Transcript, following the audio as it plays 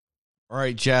All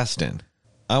right, Justin,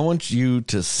 I want you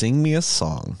to sing me a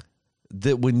song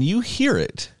that when you hear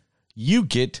it, you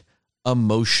get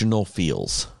emotional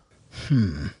feels.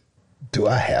 Do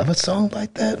I have a song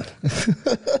like that?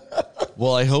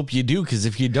 Well, I hope you do, because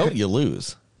if you don't, you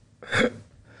lose.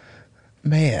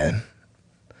 Man,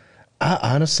 I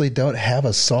honestly don't have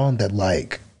a song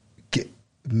that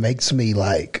makes me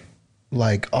like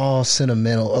all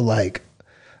sentimental or like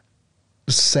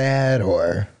sad,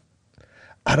 or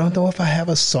I don't know if I have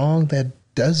a song that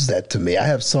does that to me. I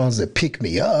have songs that pick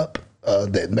me up,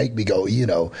 that make me go,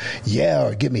 yeah,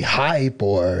 or get me hype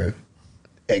or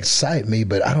excite me,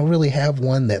 but I don't really have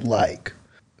one that like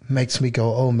makes me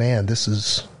go, oh man,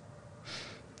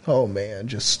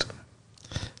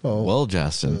 Well,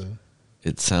 Justin,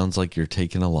 it sounds like you're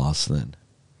taking a loss then.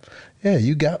 Yeah,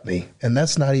 you got me. And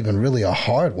that's not even really a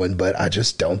hard one, but I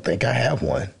just don't think I have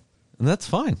one. And that's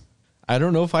fine. I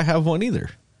don't know if I have one either,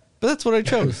 but that's what I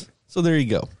chose. So there you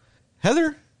go.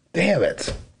 Heather? Damn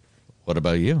it. What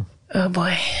about you? Oh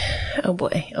boy.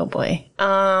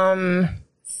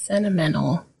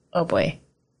 Sentimental. Oh boy.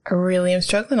 I really am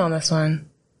struggling on this one.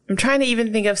 I'm trying to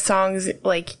even think of songs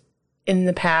like in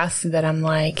the past that I'm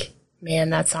like,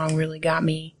 man, that song really got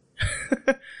me.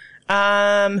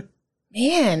 Man,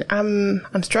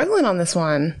 I'm struggling on this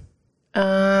one.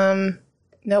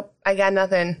 Nope, I got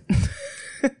nothing.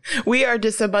 We are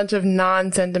just a bunch of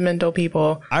non-sentimental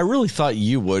people. I really thought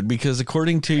you would, because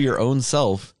according to your own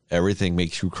self, everything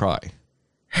makes you cry.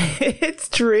 It's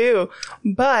true,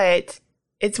 but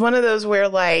it's one of those where,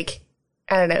 like,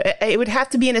 I don't know, it would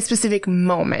have to be in a specific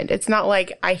moment. It's not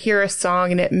like I hear a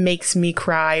song and it makes me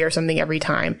cry or something every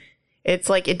time. It's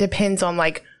like, it depends on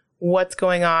like what's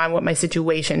going on, what my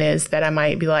situation is, that I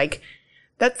might be like,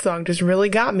 that song just really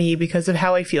got me because of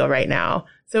how I feel right now.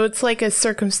 So it's like a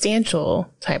circumstantial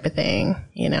type of thing,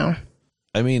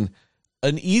 I mean,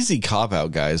 an easy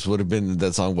cop-out, guys, would have been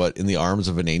that song, what, In the Arms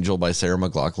of an Angel by Sarah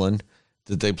McLachlan,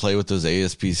 that they play with those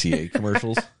ASPCA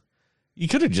commercials. You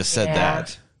could have just said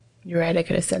that. You're right, I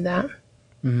could have said that.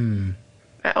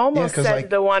 I almost said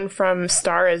the one from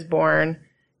Star is Born,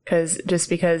 because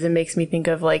it makes me think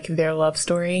of like their love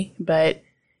story, but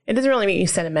it doesn't really make me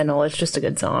sentimental. It's just a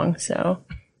good song. So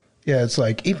yeah, it's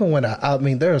like, even when I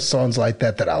mean, there are songs like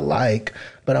that I like,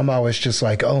 but I'm always just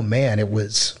like, oh man, that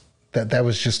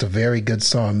was just a very good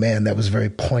song, man. That was very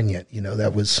poignant.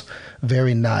 That was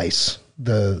very nice.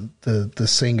 The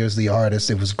singers, the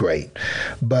artists, it was great.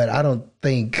 But I don't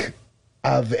think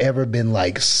I've ever been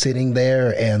like sitting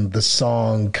there and the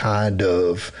song kind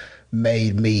of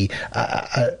made me,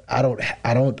 I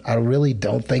really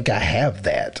don't think I have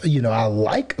that. I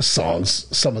like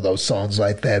songs, some of those songs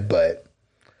like that, but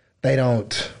they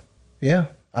don't. Yeah.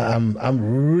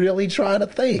 I'm really trying to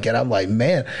think, and I'm like,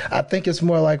 man, I think it's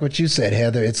more like what you said,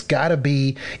 Heather.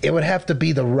 It would have to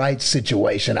be the right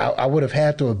situation. I would have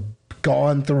had to have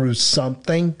gone through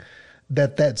something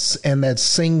that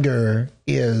singer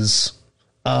is,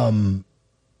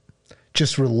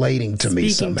 just relating to me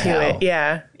somehow. To it.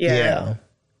 Yeah.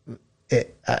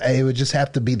 It would just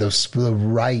have to be the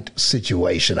right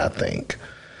situation, I think.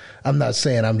 I'm not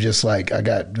saying I'm just like, I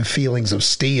got feelings of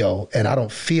steel and I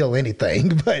don't feel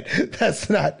anything, but that's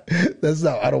not,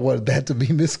 I don't want that to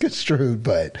be misconstrued.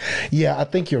 But yeah, I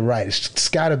think you're right. It's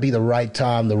got to be the right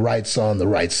time, the right song, the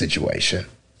right situation.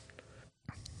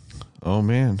 Oh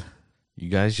man, you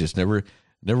guys just never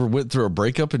went through a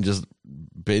breakup and just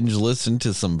binge listened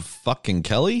to some fucking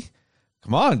Kelly?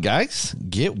 Come on, guys,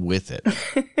 get with it.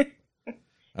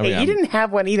 You didn't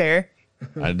have one either.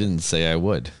 I didn't say I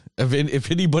would. If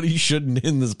anybody shouldn't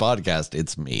in this podcast,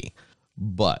 it's me.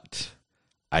 But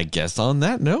I guess on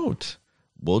that note,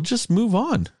 we'll just move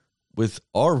on with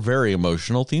our very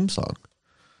emotional theme song.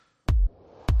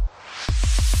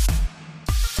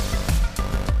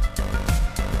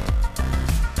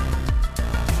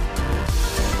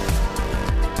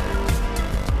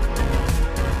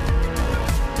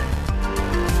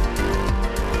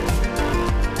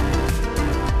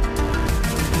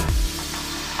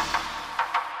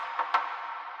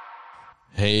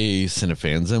 Hey,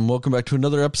 Cinefans, and welcome back to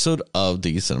another episode of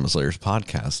the Cinema Slayers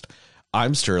podcast.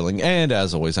 I'm Sterling, and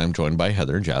as always, I'm joined by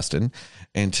Heather and Justin.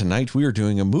 And tonight we are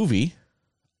doing a movie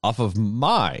off of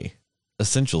my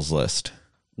essentials list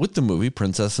with the movie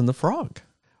Princess and the Frog.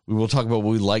 We will talk about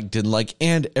what we liked, didn't like,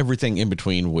 and everything in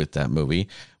between with that movie.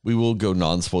 We will go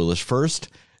non-spoilers first,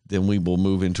 then we will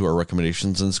move into our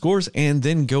recommendations and scores, and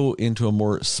then go into a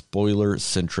more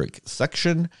spoiler-centric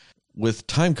section with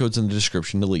time codes in the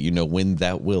description to let you know when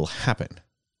that will happen.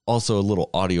 Also, a little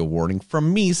audio warning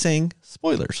from me saying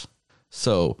spoilers.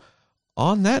 So,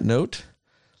 on that note,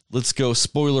 let's go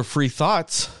spoiler-free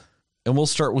thoughts. And we'll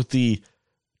start with the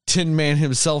Tin Man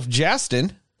himself,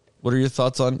 Justin. What are your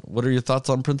thoughts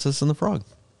on Princess and the Frog?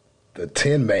 The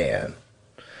Tin Man.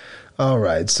 All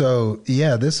right. So,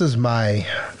 yeah, this is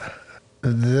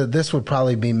this would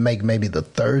probably be maybe the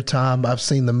third time I've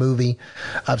seen the movie.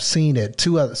 I've seen it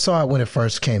saw it when it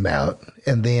first came out,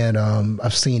 and then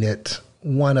I've seen it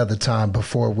one other time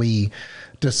before we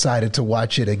decided to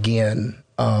watch it again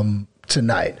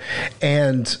tonight.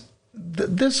 And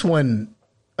this one,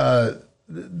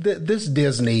 this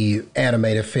Disney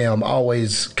animated film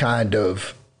always kind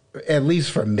of, at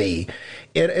least for me,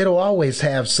 it'll always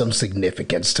have some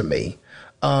significance to me.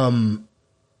 Of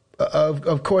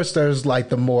course, there's like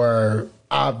the more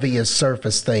obvious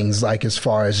surface things, like as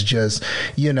far as just,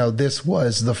 this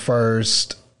was the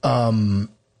first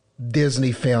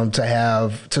Disney film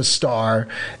to star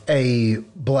a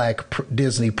black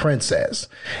Disney princess.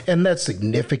 And that's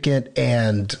significant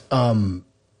and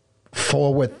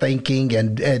forward thinking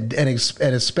and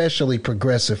especially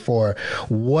progressive for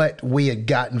what we had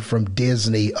gotten from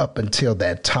Disney up until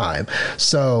that time.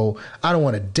 So I don't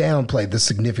want to downplay the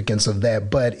significance of that,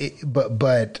 but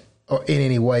in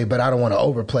any way, but I don't want to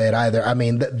overplay it either. I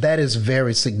mean, that is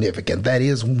very significant. That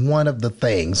is one of the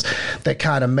things that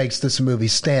kind of makes this movie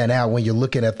stand out when you're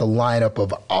looking at the lineup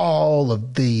of all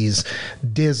of these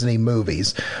Disney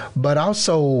movies. But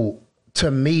also, to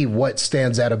me, what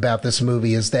stands out about this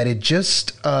movie is that it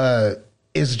just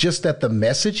is just that the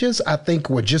messages, I think,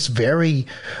 were just very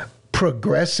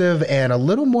progressive and a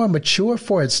little more mature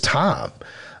for its time.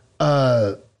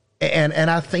 And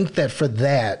I think that for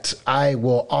that, I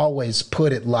will always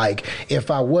put it like,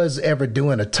 if I was ever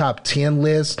doing a top 10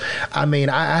 list, I mean,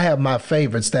 I have my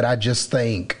favorites that I just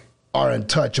think are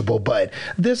untouchable, but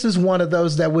this is one of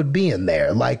those that would be in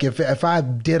there. Like if I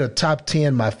did a top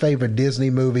 10, my favorite Disney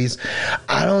movies,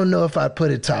 I don't know if I'd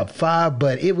put it top 5,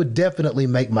 but it would definitely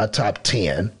make my top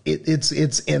 10.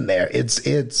 It's in there.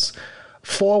 It's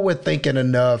forward thinking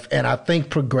enough, and I think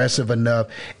progressive enough.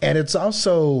 And it's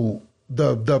also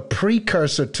the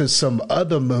precursor to some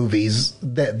other movies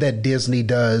that Disney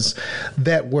does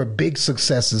that were big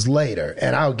successes later.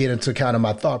 And I'll get into kind of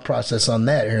my thought process on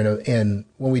that here in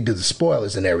when we do the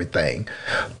spoilers and everything.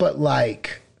 But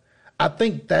like, I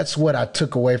think that's what I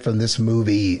took away from this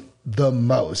movie the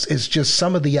most. It's just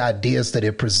some of the ideas that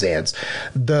it presents,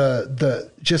 the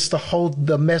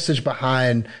message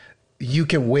behind you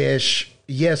can wish.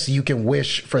 Yes, you can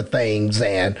wish for things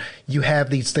and you have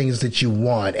these things that you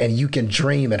want and you can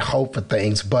dream and hope for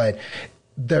things, but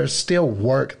there's still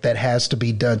work that has to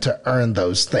be done to earn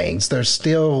those things. There's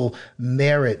still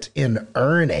merit in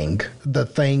earning the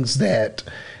things that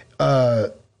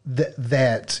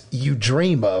that you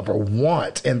dream of or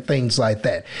want and things like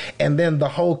that. And then the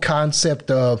whole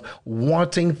concept of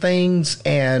wanting things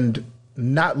and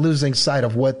not losing sight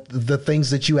of what the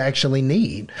things that you actually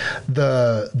need,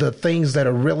 the things that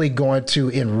are really going to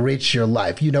enrich your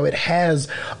life. It has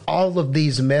all of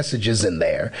these messages in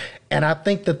there. And I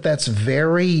think that that's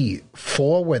very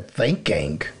forward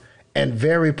thinking and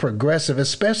very progressive,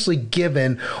 especially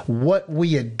given what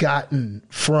we had gotten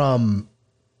from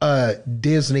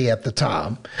Disney at the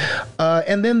time.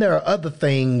 And then there are other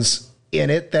things in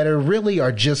it that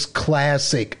are just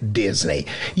classic Disney.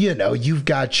 You've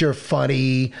got your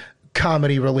funny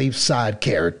comedy relief side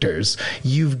characters.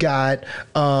 You've got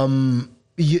a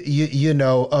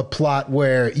plot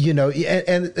where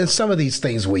and some of these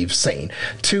things we've seen.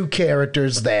 Two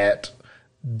characters that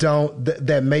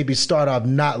maybe start off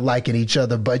not liking each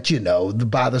other, but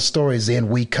by the story's end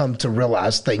we come to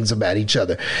realize things about each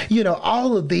other.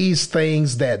 All of these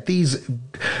things, that these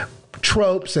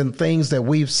tropes and things that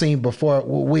we've seen before,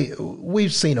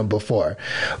 we've seen them before.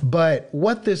 But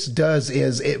what this does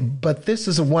is this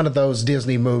is one of those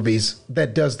Disney movies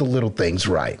that does the little things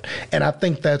right. And I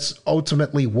think that's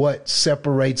ultimately what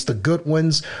separates the good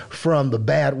ones from the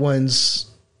bad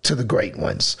ones to the great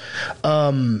ones.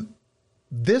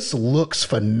 This looks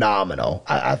phenomenal.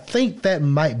 I think that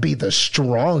might be the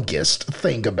strongest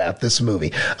thing about this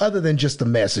movie, other than just the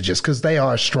messages, because they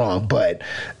are strong, but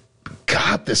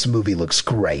God, this movie looks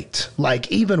great.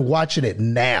 Like, even watching it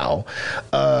now,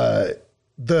 the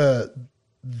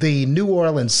New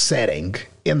Orleans setting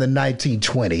in the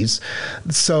 1920s.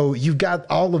 So you've got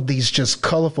all of these just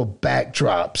colorful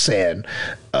backdrops and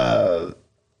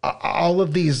all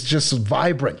of these just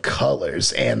vibrant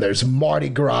colors, and there's Mardi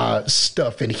Gras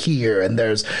stuff in here, and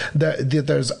there's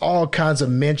all kinds of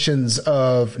mentions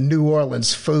of New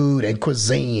Orleans food and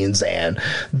cuisines, and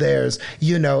there's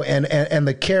and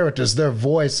the characters, their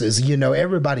voices,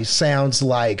 everybody sounds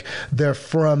like they're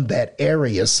from that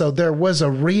area. So there's a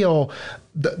real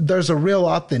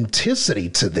authenticity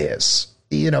to this.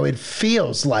 it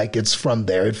feels like it's from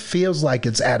there. It feels like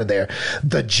it's out of there.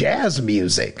 The jazz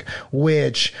music,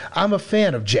 which I'm a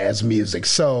fan of jazz music,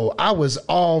 so I was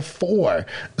all for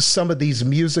some of these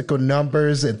musical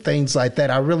numbers and things like that.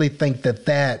 I really think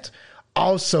that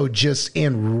also just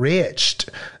enriched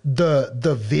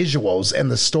the visuals and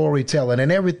the storytelling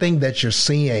and everything that you're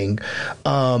seeing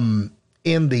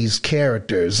in these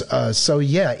characters. So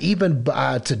yeah, even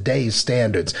by today's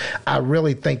standards, I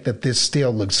really think that this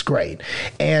still looks great.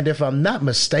 And if I'm not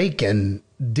mistaken,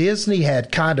 Disney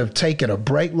had kind of taken a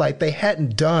break. Like, they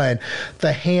hadn't done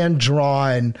the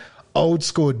hand-drawn old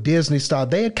school Disney style.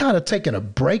 They had kind of taken a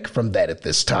break from that at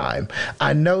this time.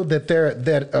 I know that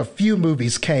that a few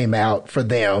movies came out for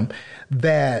them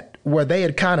where they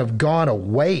had kind of gone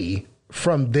away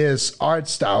from this art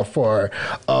style for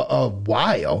a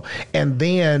while. And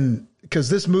then, because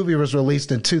this movie was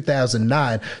released in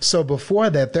 2009. So before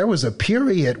that, there was a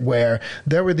period where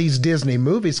there were these Disney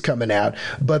movies coming out,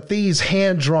 but these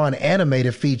hand-drawn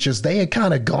animated features, they had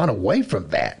kind of gone away from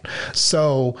that.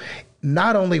 So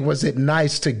not only was it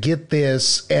nice to get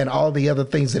this and all the other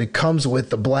things that it comes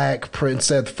with, the Black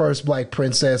Princess, first Black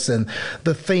Princess, and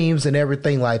the themes and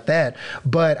everything like that,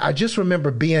 but I just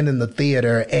remember being in the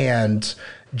theater and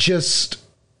just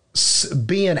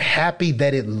being happy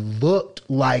that it looked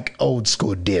like old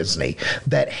school Disney,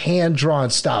 that hand-drawn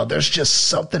style. There's just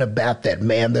something about that,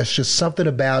 man. There's just something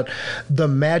about the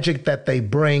magic that they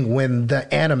bring when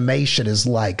the animation is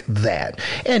like that.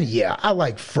 And yeah, I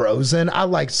like Frozen. I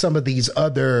like some of these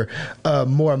other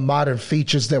more modern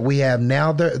features that we have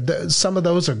now. Some of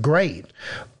those are great,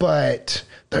 but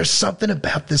there's something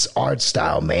about this art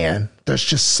style, man. There's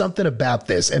just something about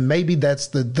this. And maybe that's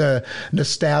the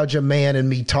nostalgia man in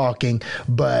me talking,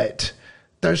 but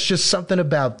there's just something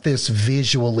about this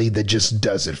visually that just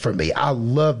does it for me. I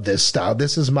love this style.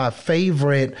 This is my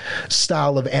favorite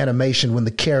style of animation, when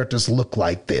the characters look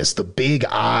like this, the big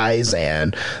eyes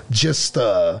and just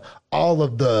all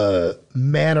of the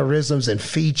mannerisms and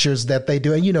features that they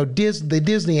do. And, the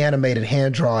Disney animated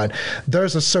hand-drawn,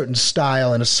 there's a certain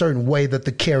style and a certain way that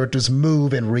the characters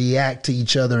move and react to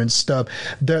each other and stuff.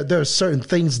 There are certain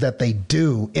things that they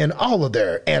do in all of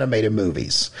their animated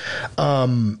movies.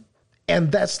 And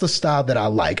that's the style that I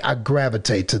like. I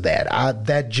gravitate to that.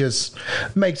 That just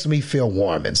makes me feel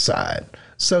warm inside.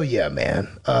 So yeah, man,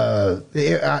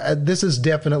 this is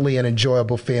definitely an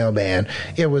enjoyable film, and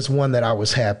it was one that I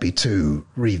was happy to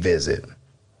revisit.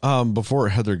 Before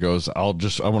Heather goes, I want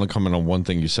to comment on one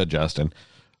thing you said, Justin.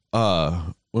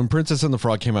 When Princess and the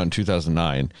Frog came out in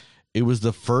 2009, it was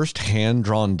the first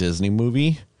hand-drawn Disney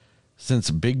movie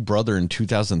since Big Brother in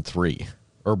 2003.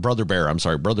 Or Brother Bear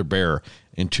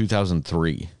in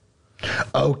 2003.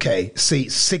 Okay, see,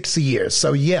 6 years.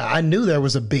 So yeah, I knew there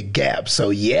was a big gap.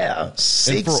 So yeah,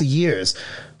 6 years.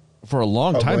 For a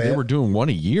long time, they were doing one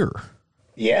a year.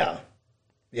 Yeah.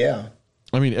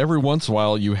 I mean, every once in a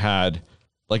while you had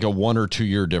like a 1 or 2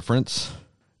 year difference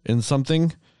in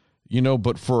something,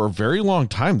 but for a very long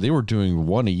time they were doing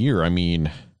one a year. I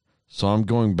mean, so I'm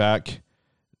going back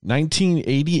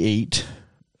 1988.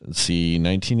 Let's see,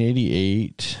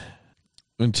 1988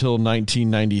 until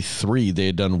 1993, they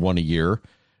had done one a year.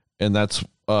 And that's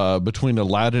between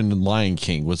Aladdin and Lion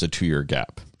King was a 2 year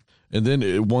gap. And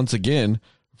then once again,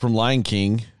 from Lion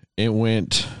King, it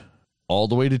went all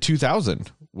the way to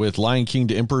 2000 with Lion King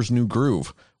to Emperor's New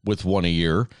Groove with one a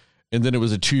year. And then it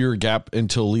was a 2 year gap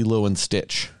until Lilo and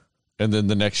Stitch. And then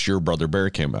the next year, Brother Bear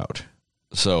came out.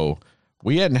 So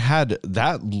we hadn't had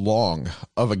that long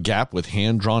of a gap with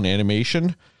hand-drawn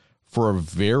animation for a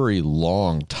very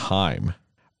long time.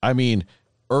 I mean,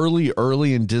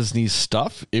 early in Disney's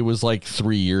stuff, it was like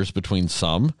 3 years between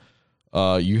some.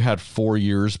 You had 4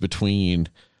 years between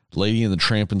Lady and the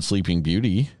Tramp and Sleeping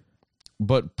Beauty.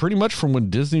 But pretty much from when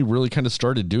Disney really kind of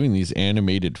started doing these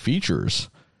animated features,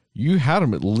 you had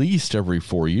them at least every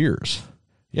 4 years.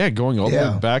 Yeah, going all the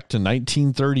way back to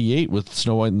 1938 with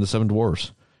Snow White and the Seven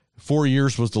Dwarfs. 4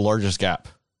 years was the largest gap,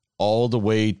 all the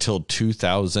way till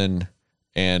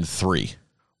 2003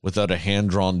 without a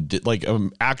hand-drawn, like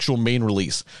actual main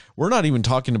release. We're not even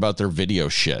talking about their video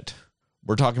shit.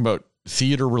 We're talking about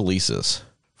theater releases.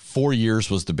 4 years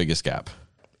was the biggest gap.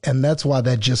 And that's why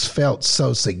that just felt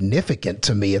so significant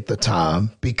to me at the time,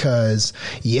 because,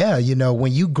 yeah,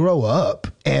 when you grow up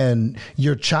and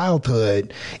your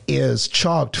childhood is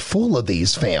chocked full of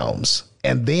these films,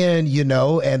 and then,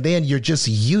 you're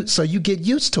just so you get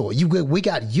used to it. We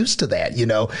got used to that,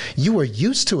 you were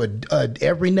used to it.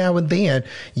 Every now and then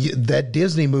that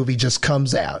Disney movie just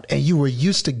comes out and you were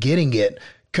used to getting it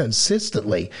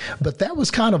consistently. But that was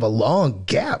kind of a long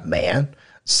gap, man.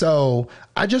 So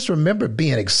I just remember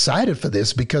being excited for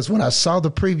this because when I saw the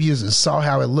previews and saw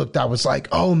how it looked, I was like,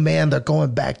 oh man, they're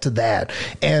going back to that.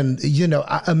 And,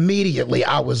 immediately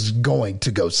I was going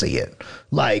to go see it.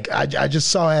 Like I just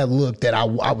saw how it looked that I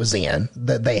was in,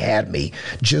 that they had me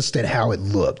just at how it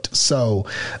looked. So,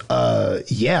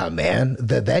 yeah, man,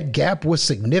 that gap was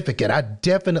significant. I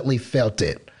definitely felt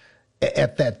it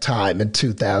at that time in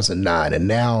 2009. And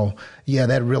now, yeah,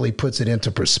 that really puts it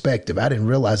into perspective. I didn't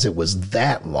realize it was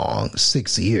that long,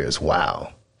 6 years.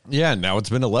 Wow. Yeah. Now it's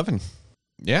been 11.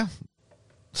 Yeah.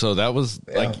 So that was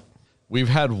like, we've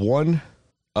had one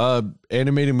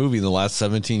animated movie in the last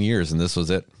 17 years, and this was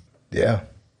it. Yeah.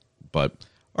 But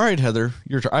all right, Heather,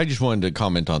 I just wanted to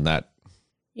comment on that.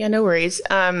 Yeah, no worries.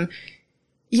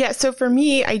 Yeah. So for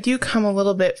me, I do come a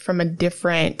little bit from a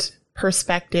different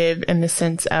perspective in the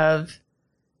sense of,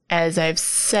 as I've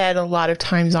said a lot of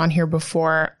times on here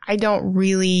before, I don't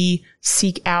really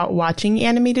seek out watching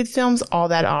animated films all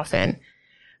that often.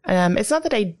 It's not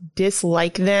that I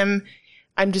dislike them.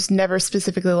 I'm just never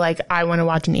specifically like, I want to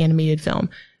watch an animated film.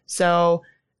 So,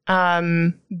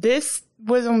 this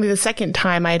was only the second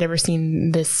time I had ever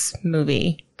seen this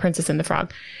movie, Princess and the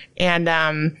Frog. And,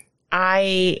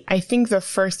 I think the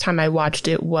first time I watched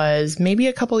it was maybe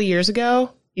a couple of years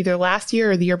ago, either last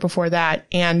year or the year before that.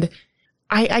 And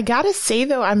I gotta say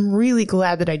though, I'm really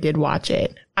glad that I did watch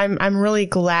it. I'm really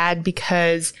glad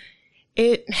because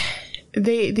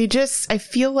they just, I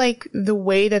feel like the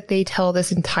way that they tell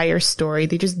this entire story,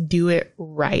 they just do it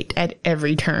right at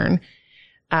every turn.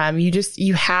 And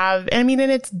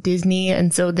it's Disney.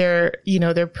 And so they're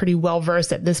pretty well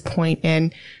versed at this point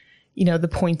in, the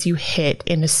points you hit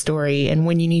in a story and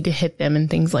when you need to hit them and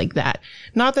things like that.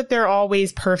 Not that they're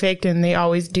always perfect and they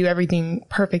always do everything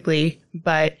perfectly,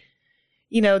 but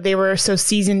they were so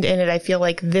seasoned in it. I feel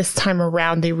like this time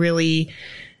around,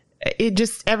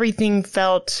 everything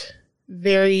felt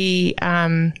very,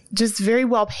 just very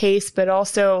well paced, but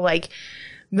also like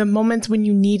the moments when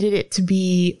you needed it to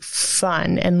be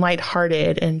fun and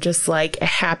lighthearted and just like a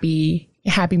happy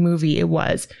movie, it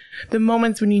was. The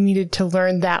moments when you needed to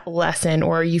learn that lesson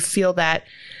or you feel that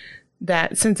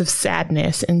sense of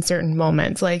sadness in certain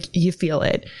moments, like you feel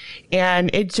it. And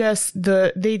they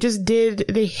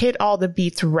hit all the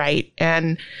beats right.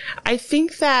 And I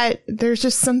think that there's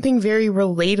just something very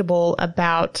relatable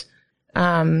about,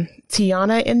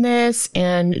 Tiana in this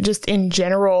and just in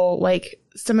general, like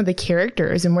some of the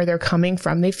characters and where they're coming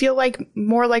from. They feel like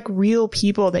more like real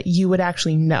people that you would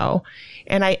actually know.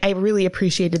 And I really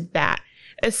appreciated that,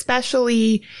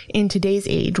 especially in today's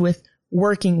age with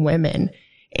working women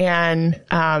and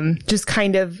just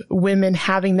kind of women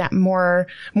having that more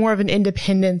of an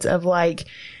independence of like,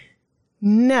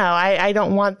 no, I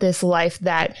don't want this life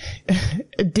that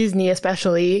Disney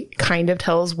especially kind of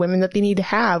tells women that they need to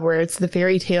have, where it's the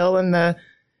fairy tale and the,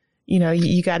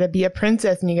 you got to be a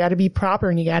princess and you got to be proper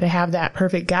and you got to have that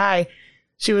perfect guy.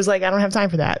 She was like, I don't have time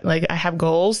for that. Like, I have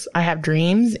goals, I have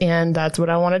dreams, and that's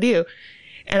what I want to do.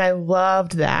 And I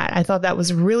loved that. I thought that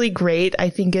was really great.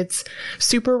 I think it's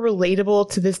super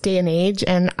relatable to this day and age.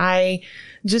 And I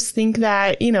just think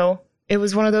that, it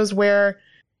was one of those where,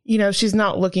 she's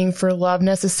not looking for love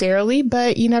necessarily,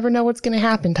 but you never know what's going to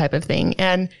happen type of thing.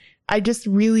 And I just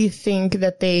really think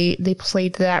that they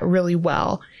played that really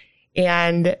well.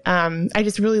 And I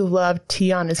just really loved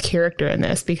Tiana's character in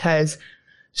this because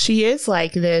she is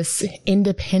like this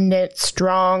independent,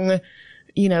 strong,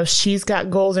 she's got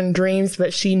goals and dreams,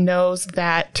 but she knows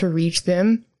that to reach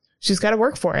them, she's got to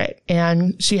work for it.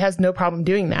 And she has no problem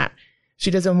doing that.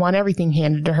 She doesn't want everything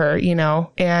handed to her,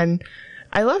 and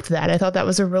I loved that. I thought that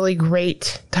was a really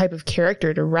great type of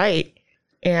character to write.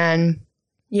 And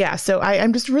yeah, so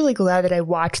I'm just really glad that I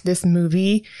watched this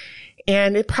movie.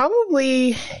 And it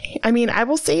probably, I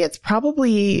will say it's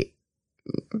probably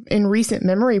in recent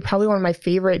memory, probably one of my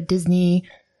favorite Disney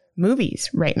movies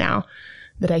right now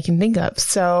that I can think of.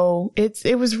 So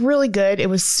it was really good. It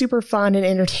was super fun and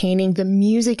entertaining. The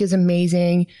music is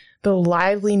amazing. The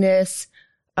liveliness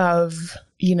of,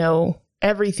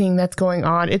 everything that's going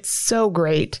on. It's so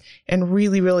great and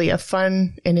really, really a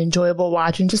fun and enjoyable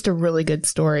watch and just a really good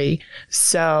story.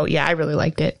 So yeah, I really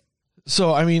liked it.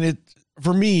 So,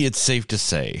 for me, it's safe to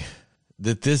say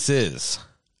that this is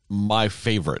my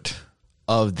favorite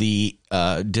of the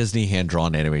Disney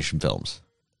hand-drawn animation films.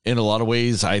 In a lot of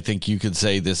ways, I think you could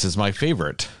say this is my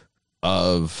favorite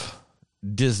of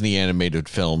Disney animated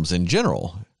films in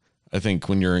general. I think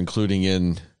when you're including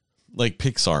in like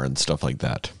Pixar and stuff like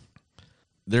that,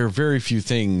 there are very few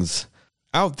things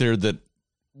out there that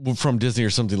from Disney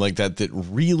or something like that that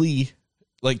really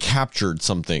like captured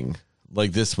something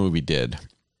like this movie did,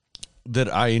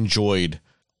 that I enjoyed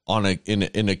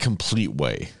in a complete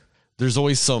way. There's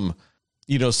always some,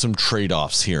 some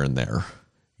trade-offs here and there.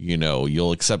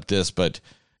 You'll accept this, but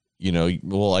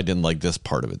well, I didn't like this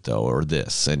part of it though, or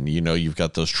this. And, you've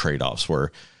got those trade-offs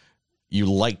where you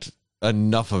liked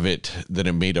enough of it that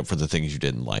it made up for the things you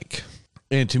didn't like.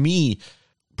 And to me,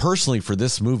 personally, for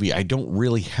this movie, I don't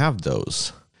really have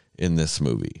those in this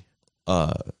movie.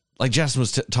 Like Justin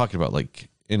was talking about, like,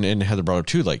 and Heather brought up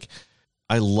too, like,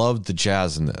 I love the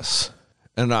jazz in this.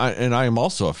 And I am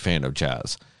also a fan of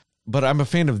jazz, but I'm a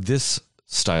fan of this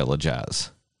style of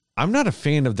jazz. I'm not a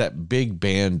fan of that big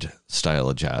band style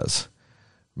of jazz.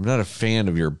 I'm not a fan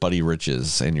of your Buddy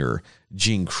Riches and your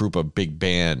Gene Krupa big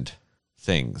band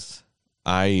things.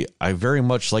 I very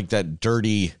much like that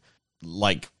dirty,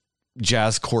 like,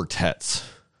 jazz quartets,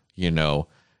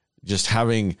 just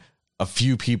having a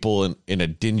few people in a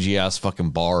dingy ass fucking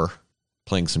bar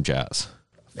playing some jazz.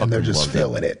 And they're just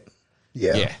feeling it.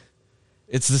 Yeah. Yeah.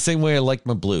 It's the same way I like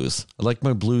my blues. I like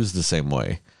my blues the same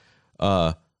way.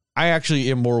 I actually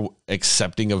am more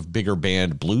accepting of bigger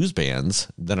band blues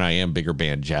bands than I am bigger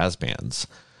band jazz bands.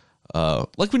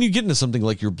 Like when you get into something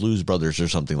like your Blues Brothers or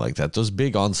something like that, those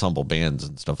big ensemble bands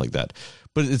and stuff like that.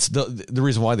 But it's the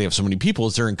reason why they have so many people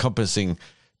is they're encompassing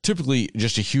typically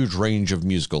just a huge range of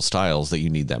musical styles that you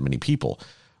need that many people.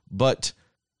 But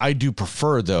I do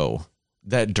prefer, though,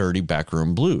 that dirty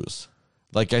backroom blues.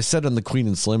 Like I said on the Queen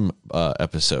and Slim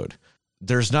episode,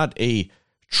 there's not a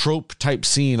trope type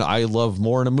scene I love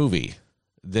more in a movie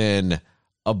than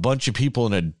a bunch of people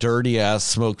in a dirty ass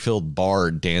smoke filled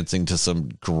bar dancing to some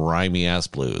grimy ass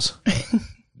blues.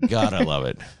 God, I love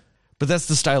it. But that's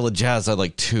the style of jazz I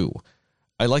like too.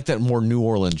 I like that more New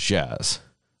Orleans jazz.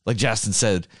 Like Justin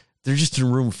said, they're just in a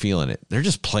room feeling it. They're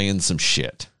just playing some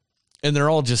shit. And they're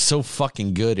all just so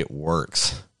fucking good it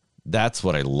works. That's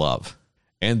what I love.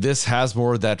 And this has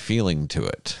more of that feeling to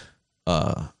it.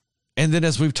 And then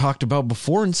as we've talked about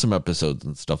before in some episodes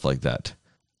and stuff like that,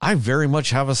 I very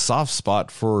much have a soft spot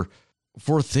for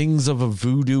things of a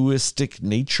voodooistic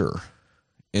nature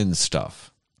in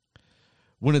stuff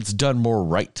when it's done more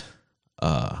right.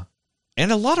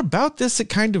 And a lot about this, it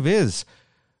kind of is,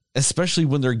 especially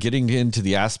when they're getting into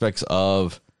the aspects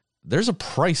of there's a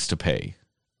price to pay,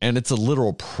 and it's a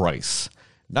literal price,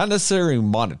 not necessarily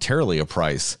monetarily a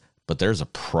price, but there's a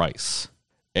price,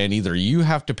 and either you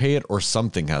have to pay it or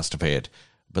something has to pay it,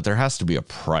 but there has to be a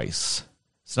price.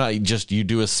 It's not just you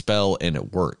do a spell and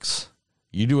it works.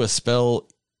 You do a spell,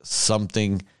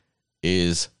 something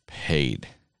is paid.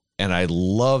 And I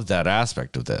love that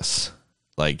aspect of this.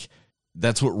 Like,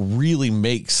 that's what really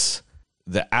makes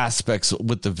the aspects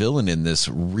with the villain in this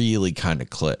really kind of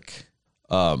click.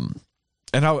 And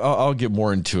I'll get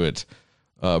more into it,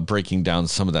 breaking down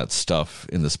some of that stuff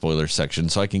in the spoiler section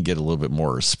so I can get a little bit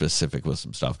more specific with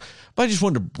some stuff. But I just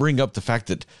wanted to bring up the fact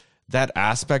that that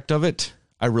aspect of it,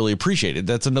 I really appreciate it.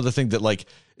 That's another thing that, like,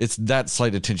 it's that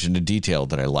slight attention to detail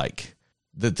that I like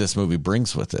that this movie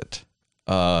brings with it.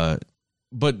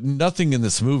 But nothing in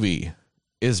this movie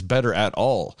is better at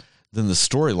all than the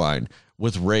storyline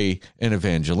with Ray and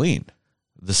Evangeline.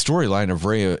 The storyline of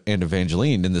Ray and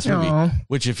Evangeline in this movie,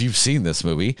 which if you've seen this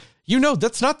movie,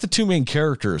 that's not the two main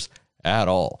characters at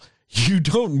all. You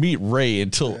don't meet Ray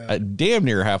until damn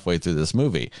near halfway through this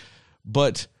movie.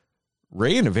 But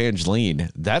Ray and Evangeline,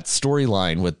 that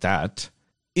storyline with that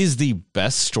is the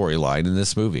best storyline in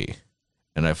this movie.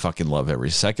 And I fucking love every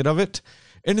second of it.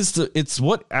 And it's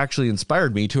what actually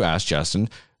inspired me to ask Justin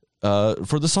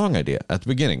for the song idea at the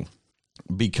beginning,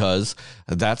 because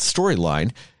that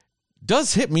storyline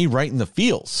does hit me right in the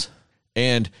feels.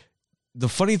 And the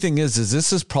funny thing is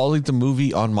this is probably the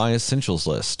movie on my essentials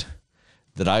list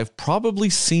that I've probably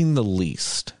seen the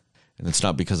least. And it's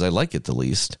not because I like it the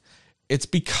least. It's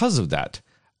because of that.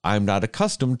 I'm not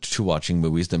accustomed to watching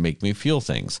movies that make me feel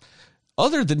things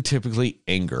other than typically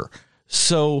anger.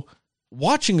 So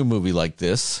watching a movie like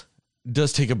this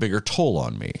does take a bigger toll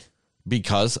on me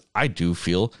because I do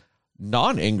feel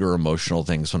non-anger emotional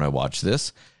things when I watch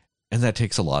this, and that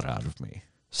takes a lot out of me.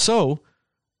 So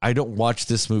I don't watch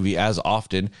this movie as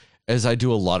often as I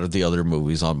do a lot of the other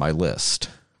movies on my list.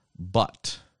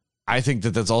 But I think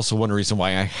that that's also one reason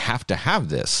why I have to have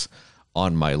this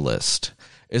on my list,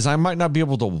 is I might not be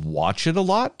able to watch it a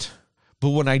lot, but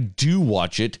when I do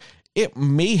watch it, it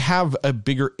may have a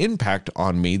bigger impact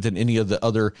on me than any of the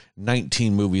other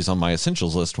 19 movies on my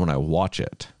essentials list when I watch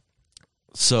it.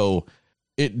 So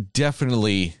it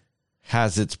definitely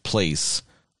has its place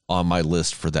on my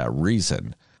list for that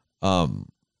reason.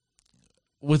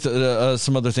 With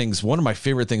some other things, one of my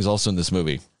favorite things also in this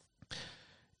movie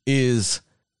is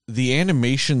the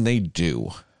animation they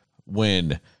do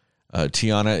when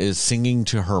Tiana is singing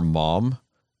to her mom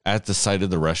at the side of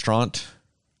the restaurant,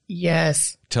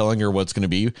 Yes. telling her what's going to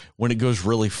be, when it goes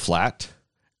really flat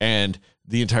and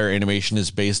the entire animation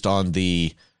is based on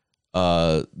the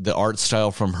art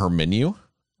style from her menu.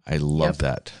 I love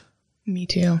that. Me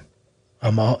too.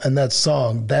 And that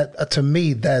song, that to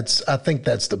me, I think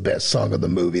that's the best song of the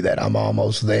movie. That I'm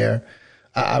almost there.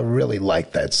 I really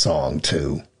like that song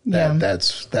too.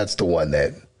 That's the one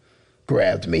that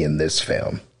grabbed me in this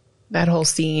film. That whole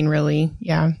scene, really.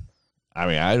 Yeah. I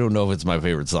mean, I don't know if it's my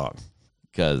favorite song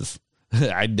because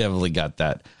I definitely got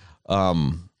that.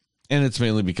 And it's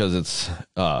mainly because it's,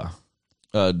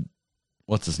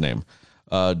 what's his name?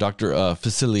 Dr.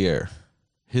 Facilier,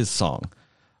 his song,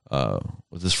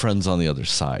 with his friends on the other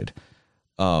side.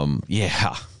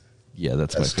 Yeah,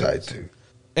 that's my favorite. Tight too.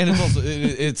 And it's also,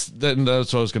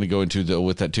 that's what I was going to go into though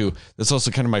with that too. That's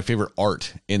also kind of my favorite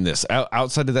art in this.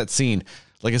 Outside of that scene,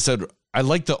 like I said, I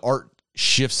like the art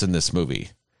shifts in this movie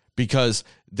because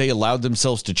they allowed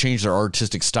themselves to change their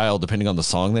artistic style depending on the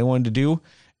song they wanted to do.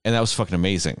 And that was fucking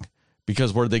amazing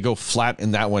because where they go flat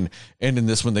in that one and in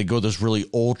this one, they go this really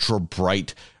ultra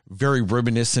bright, very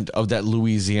reminiscent of that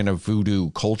Louisiana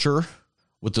voodoo culture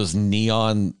with those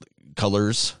neon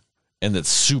colors and that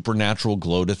supernatural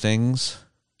glow to things.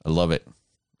 I love it.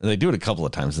 And they do it a couple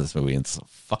of times in this movie. And it's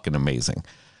fucking amazing.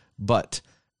 But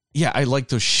yeah, I like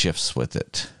those shifts with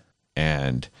it.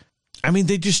 And I mean,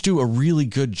 they just do a really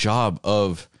good job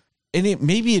of, and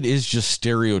maybe it is just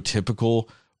stereotypical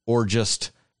or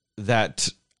just that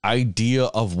idea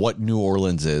of what New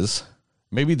Orleans is.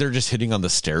 Maybe they're just hitting on the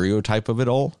stereotype of it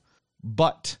all,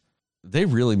 but they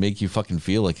really make you fucking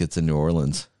feel like it's in New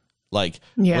Orleans. Like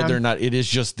whether or not it is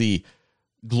just the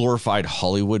glorified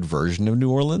Hollywood version of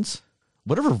New Orleans,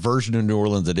 whatever version of New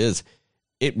Orleans it is,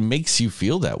 it makes you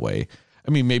feel that way. I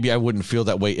mean, maybe I wouldn't feel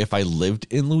that way if I lived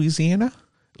in Louisiana.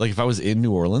 Like if I was in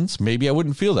New Orleans, maybe I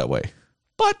wouldn't feel that way.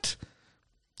 But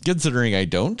considering I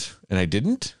don't, and I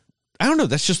didn't, I don't know.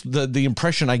 That's just the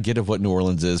impression I get of what New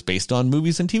Orleans is based on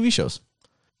movies and TV shows.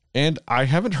 And I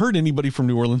haven't heard anybody from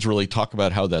New Orleans really talk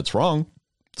about how that's wrong.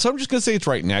 So I'm just going to say it's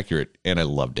right and accurate. And I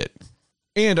loved it.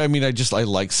 And I mean, I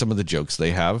like some of the jokes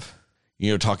they have,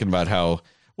 you know, talking about how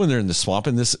when they're in the swamp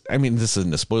and this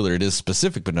isn't a spoiler. It is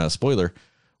specific, but not a spoiler.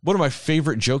 One of my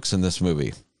favorite jokes in this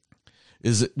movie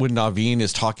is when Naveen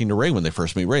is talking to Ray when they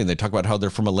first meet Ray and they talk about how they're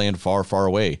from a land far, far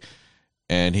away.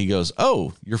 And he goes,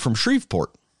 "Oh, you're from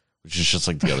Shreveport," which is just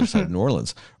like the other side of New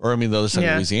Orleans, or I mean, the other side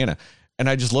of Louisiana. And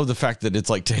I just love the fact that it's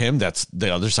like, to him, that's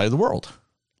the other side of the world.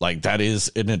 Like that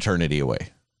is an eternity away.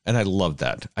 And I love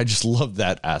that. I just love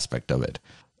that aspect of it.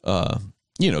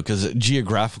 You know, because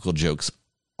geographical jokes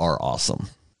are awesome.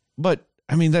 But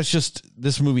I mean, that's just,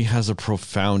 this movie has a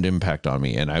profound impact on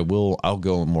me. And I'll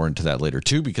go more into that later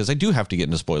too, because I do have to get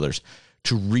into spoilers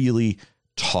to really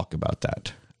talk about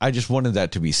that. I just wanted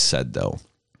that to be said though.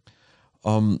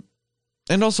 And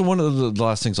also one of the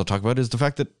last things I'll talk about is the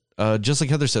fact that, just like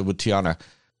Heather said with Tiana,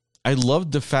 I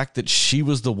loved the fact that she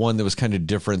was the one that was kind of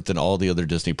different than all the other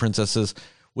Disney princesses,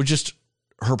 with just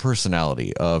her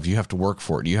personality of you have to work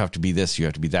for it. You have to be this, you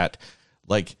have to be that.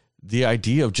 Like the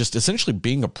idea of just essentially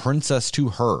being a princess to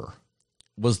her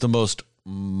was the most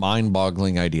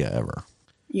mind-boggling idea ever.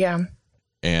 Yeah.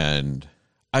 And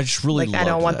I just really I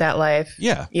don't want that life.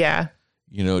 Yeah. Yeah.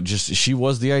 You know, just she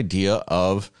was the idea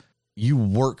of you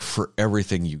work for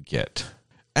everything you get.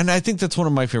 And I think that's one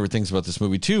of my favorite things about this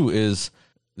movie too, is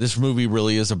this movie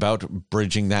really is about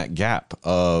bridging that gap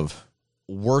of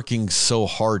working so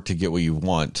hard to get what you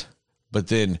want, but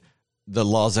then the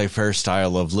laissez-faire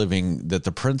style of living that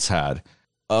the prince had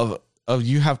of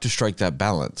you have to strike that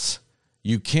balance.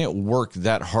 You can't work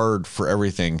that hard for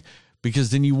everything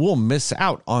because then you will miss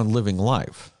out on living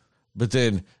life. But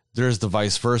then there's the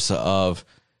vice versa of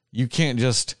you can't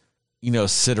just, you know,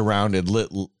 sit around and let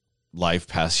life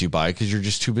pass you by because you're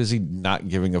just too busy not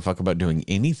giving a fuck about doing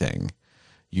anything.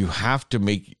 You have to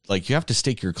you have to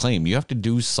stake your claim. You have to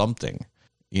do something,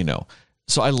 you know?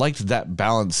 So I liked that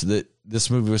balance that this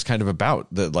movie was kind of about,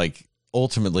 that like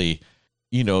ultimately,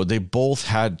 you know, they both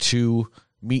had to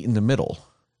meet in the middle.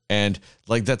 And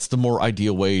like, that's the more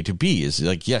ideal way to be, is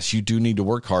like, yes, you do need to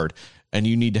work hard and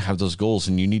you need to have those goals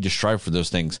and you need to strive for those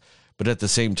things. But at the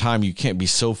same time, you can't be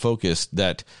so focused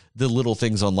that the little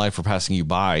things on life are passing you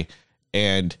by.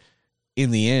 And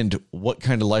in the end, what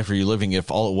kind of life are you living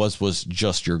if all it was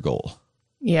just your goal?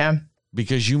 Yeah.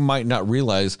 Because you might not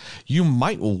realize you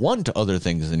might want other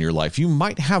things in your life. You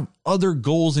might have other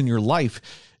goals in your life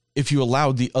if you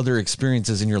allow the other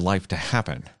experiences in your life to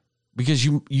happen, because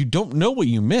you don't know what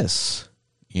you miss,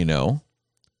 you know,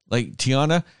 like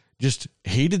Tiana just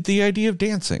hated the idea of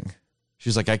dancing.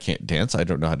 She's like, I can't dance. I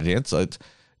don't know how to dance.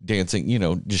 dancing,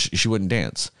 she wouldn't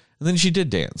dance. And then she did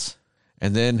dance.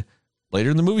 And then later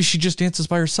in the movie, she just dances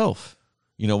by herself,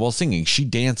 while singing. She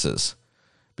dances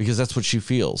because that's what she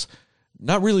feels.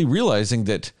 Not really realizing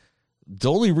that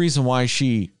the only reason why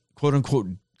she, quote unquote,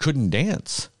 couldn't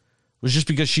dance was just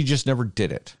because she just never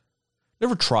did it.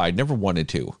 Never tried, never wanted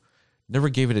to, never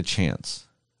gave it a chance.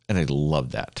 And I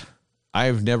love that.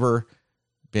 I've never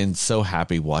been so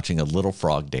happy watching a little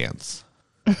frog dance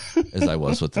as I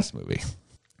was with this movie.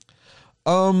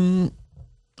 All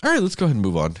right, let's go ahead and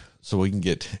move on so we can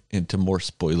get into more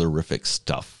spoilerific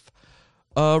stuff.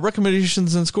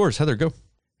 Recommendations and scores. Heather, go.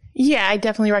 Yeah, I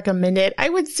definitely recommend it. I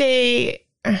would say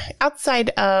outside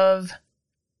of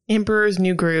Emperor's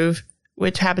New Groove,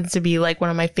 which happens to be like one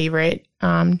of my favorite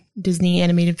Disney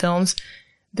animated films,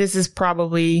 this is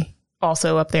probably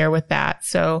also up there with that.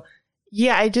 So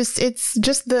yeah, it's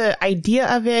just the idea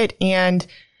of it and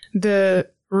the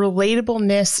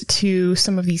relatableness to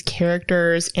some of these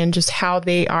characters and just how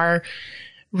they are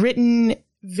written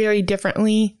very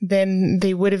differently than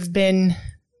they would have been,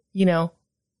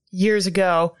 years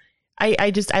ago.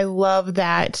 I love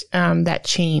that, that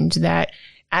change, that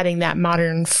adding that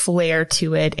modern flair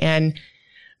to it and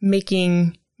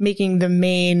making the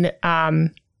main,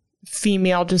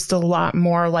 female just a lot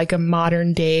more like a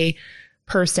modern day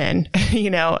person,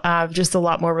 just a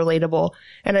lot more relatable.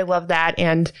 And I love that.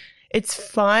 And it's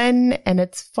fun and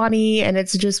it's funny and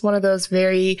it's just one of those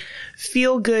very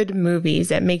feel good movies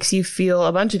that makes you feel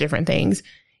a bunch of different things.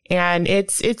 And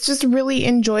it's just really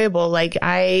enjoyable. Like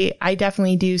I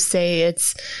definitely do say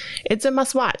it's a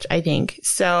must watch, I think.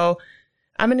 So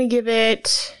I'm going to give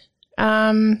it,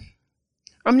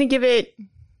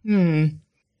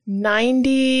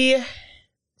 90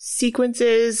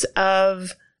 sequences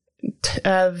of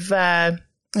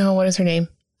what is her name?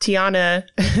 Tiana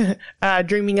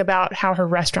dreaming about how her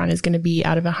restaurant is going to be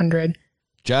out of 100.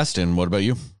 Justin, what about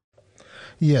you?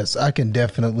 Yes, I can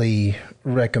definitely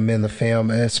recommend the film,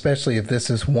 especially if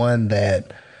this is one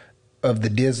that in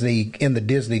the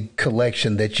Disney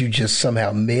collection that you just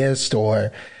somehow missed,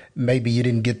 or maybe you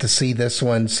didn't get to see this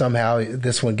one. Somehow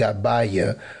this one got by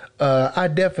you. I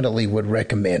definitely would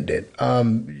recommend it.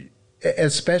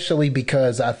 Especially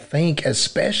because I think,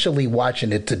 especially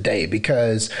watching it today,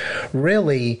 because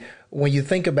really, when you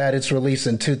think about its release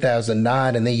in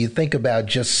 2009, and then you think about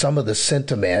just some of the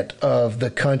sentiment of the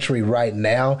country right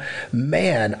now,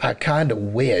 man, I kind of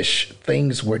wish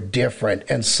things were different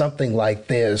and something like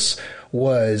this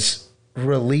was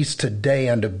released today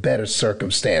under better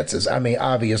circumstances. I mean,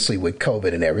 obviously with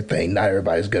COVID and everything, not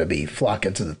everybody's going to be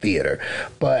flocking to the theater,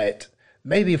 but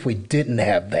maybe if we didn't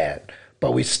have that,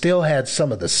 but we still had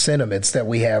some of the sentiments that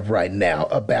we have right now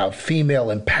about female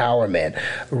empowerment,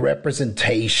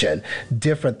 representation,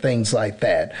 different things like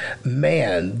that.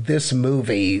 Man, this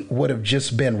movie would have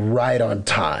just been right on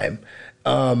time.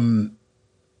 And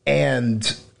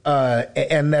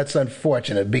that's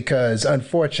unfortunate because,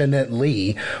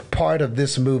 unfortunately, part of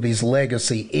this movie's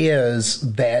legacy is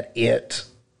that it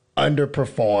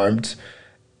underperformed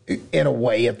in a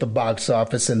way at the box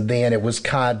office, and then it was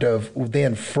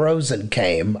then Frozen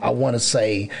came, I want to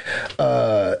say,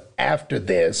 after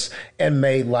this, and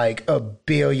made like $1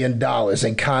 billion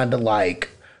and kind of like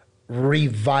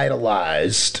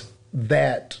revitalized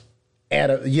that,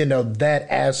 that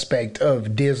aspect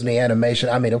of Disney animation.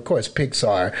 I mean, of course,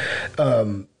 Pixar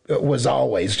was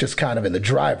always just kind of in the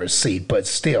driver's seat, but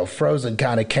still, Frozen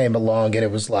kind of came along and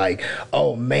it was like,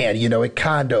 oh man, it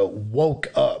kind of woke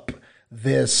up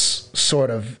this sort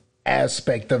of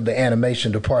aspect of the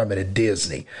animation department at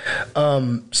Disney.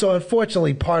 So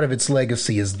unfortunately, part of its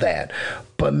legacy is that.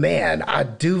 But man, I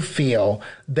do feel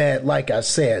that, like I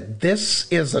said, this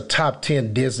is a top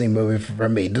 10 Disney movie for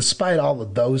me. Despite all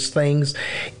of those things,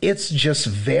 it's just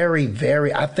very,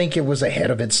 very, I think it was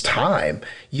ahead of its time.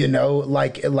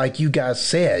 Like you guys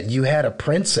said, you had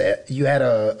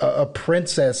a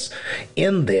princess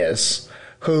in this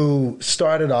who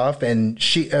started off, and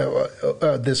she,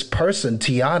 this person,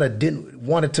 Tiana, didn't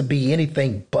want it to be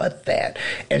anything but that.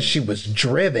 And she was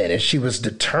driven and she was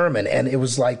determined. And it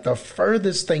was like the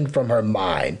furthest thing from her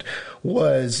mind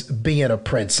was being a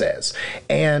princess.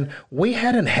 And we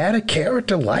hadn't had a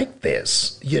character like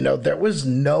this. There was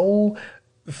no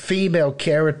female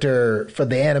character for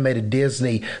the animated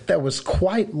Disney that was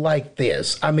quite like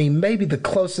this. I mean, maybe the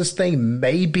closest thing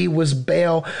maybe was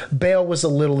Belle. Belle was a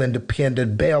little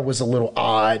independent. Belle was a little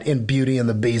odd in Beauty and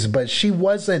the Beast, but she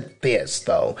wasn't this,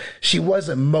 though. She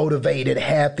wasn't motivated,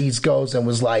 had these goals, and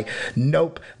was like,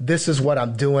 nope, this is what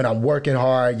I'm doing. I'm working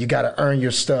hard. You got to earn your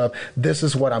stuff. This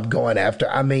is what I'm going after.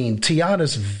 I mean,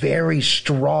 Tiana's very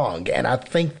strong, and I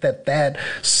think that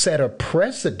set a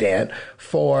precedent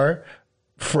for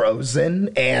Frozen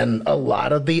and a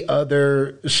lot of the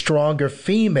other stronger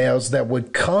females that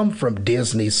would come from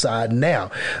Disney's side. Now,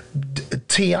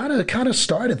 Tiana kind of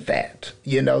started that,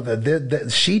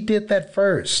 she did that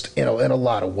first, in a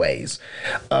lot of ways.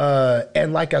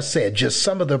 And like I said, just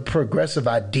some of the progressive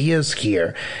ideas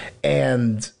here,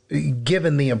 and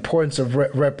given the importance of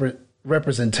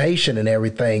representation and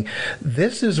everything,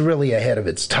 this is really ahead of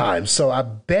its time. So I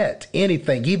bet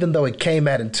anything, even though it came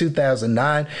out in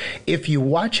 2009, if you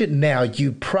watch it now,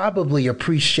 you probably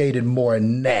appreciate it more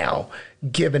now,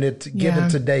 given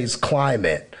today's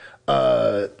climate,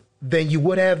 than you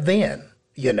would have then,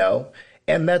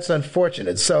 and that's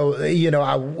unfortunate. So,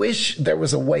 I wish there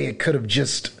was a way it could have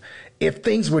just, if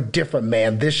things were different,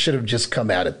 man, this should have just come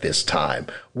out at this time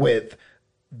with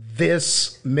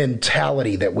this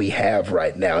mentality that we have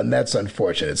right now, and that's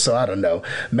unfortunate. So I don't know,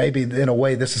 maybe in a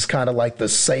way this is kind of like the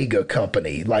Sega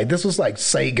company. Like, this was like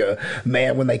Sega,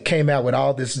 man, when they came out with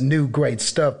all this new great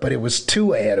stuff, but it was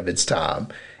too ahead of its time,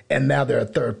 and now they're a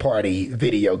third-party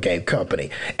video game company.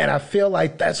 And I feel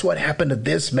like that's what happened to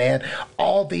this, man.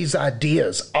 All these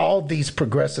ideas, all these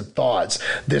progressive thoughts,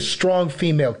 this strong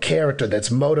female character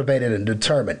that's motivated and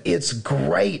determined, it's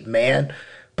great, man.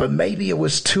 But maybe it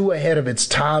was too ahead of its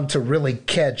time to really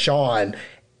catch on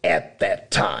at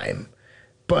that time.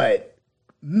 But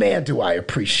man, do I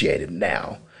appreciate it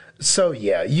now. So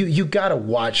yeah, you got to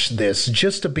watch this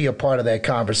just to be a part of that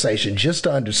conversation, just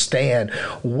to understand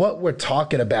what we're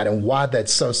talking about and why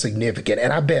that's so significant.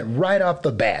 And I bet right off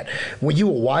the bat, when you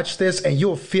will watch this, and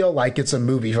you'll feel like it's a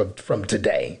movie from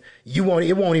today. It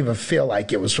won't even feel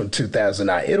like it was from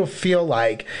 2009. It'll feel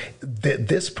like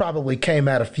this probably came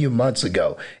out a few months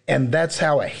ago, and that's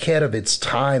how ahead of its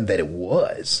time that it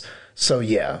was. So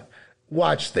yeah,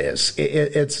 watch this.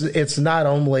 It's not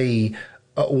only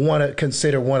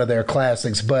consider one of their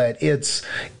classics, but it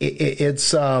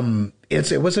was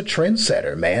a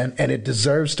trendsetter, man, and it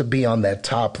deserves to be on that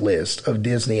top list of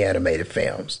Disney animated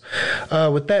films.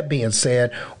 With that being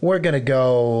said, we're gonna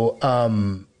go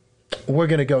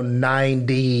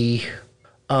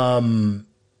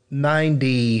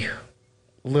 90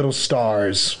 little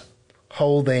stars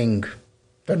holding,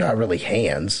 they're not really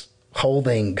hands,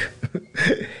 holding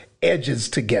edges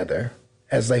together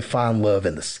as they find love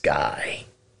in the sky,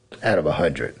 out of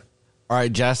 100. All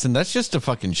right, Justin, that's just a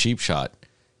fucking cheap shot.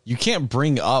 You can't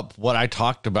bring up what I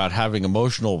talked about having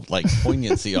emotional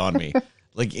poignancy on me,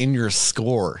 in your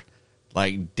score.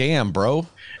 Damn, bro.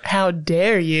 How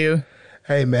dare you?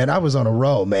 Hey, man, I was on a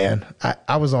roll, man.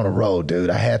 I was on a roll, dude.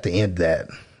 I had to end that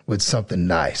with something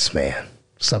nice, man.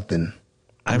 Something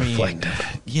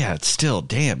reflective. Yeah, it's still,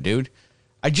 damn, dude.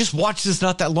 I just watched this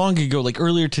not that long ago,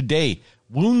 earlier today.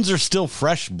 Wounds are still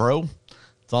fresh, bro.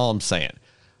 That's all I'm saying.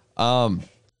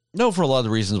 No, for a lot of the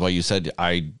reasons why you said,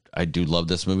 I do love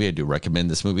this movie. I do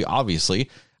recommend this movie. Obviously,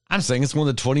 I'm saying it's one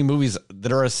of the 20 movies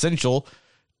that are essential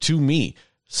to me.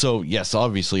 So yes,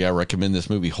 obviously I recommend this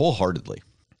movie wholeheartedly.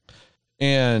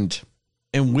 And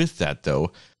with that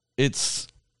though, it's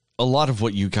a lot of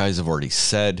what you guys have already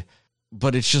said,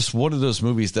 but it's just one of those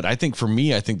movies that I think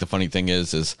the funny thing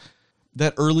is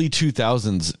that early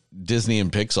 2000s Disney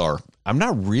and Pixar, I'm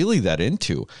not really that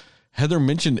into. Heather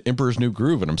mentioned Emperor's New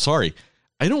Groove, and I'm sorry,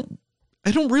 I don't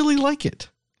really like it.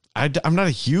 I'm not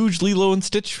a huge Lilo and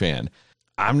Stitch fan.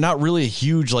 I'm not really a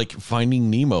huge Finding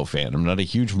Nemo fan. I'm not a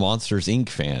huge Monsters Inc.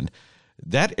 fan.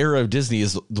 That era of Disney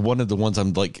is one of the ones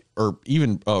I'm or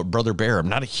even Brother Bear. I'm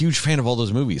not a huge fan of all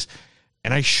those movies,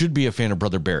 and I should be a fan of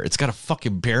Brother Bear. It's got a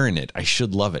fucking bear in it. I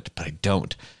should love it, but I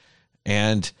don't.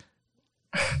 And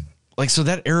so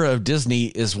that era of Disney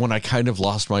is when I kind of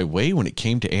lost my way when it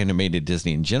came to animated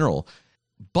Disney in general.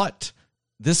 But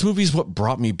this movie is what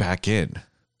brought me back in,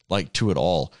 to it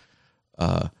all.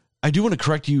 I do want to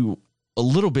correct you a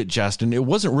little bit, Justin. It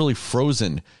wasn't really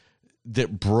Frozen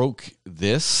that broke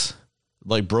this,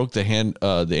 broke the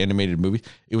animated movie.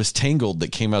 It was Tangled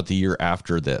that came out the year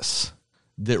after this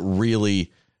that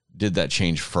really did that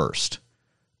change first.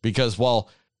 Because while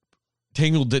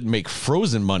Tangled didn't make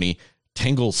Frozen money,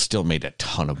 Tangled still made a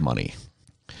ton of money.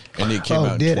 And it came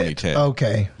out in 2010.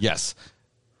 Okay. Yes.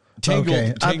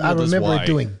 Okay, I is remember why. it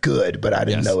doing good, but I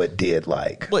didn't know it did Well,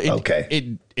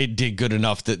 it did good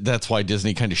enough that's why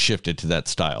Disney kind of shifted to that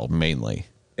style mainly.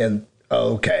 And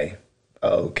okay,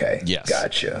 Yes,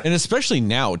 gotcha. And especially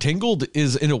now, Tangled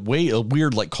is in a way a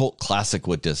weird like cult classic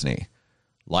with Disney.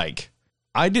 Like,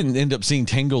 I didn't end up seeing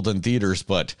Tangled in theaters,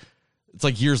 but it's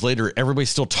like years later, everybody's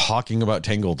still talking about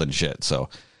Tangled and shit. So,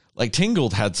 like,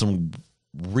 Tangled had some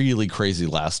really crazy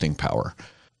lasting power.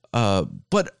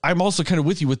 But I'm also kind of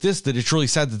with you with this, that it's really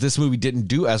sad that this movie didn't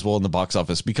do as well in the box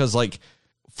office, because like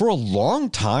for a long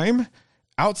time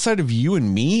outside of you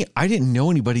and me, I didn't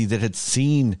know anybody that had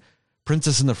seen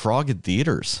Princess and the Frog in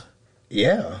theaters.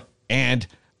 Yeah. And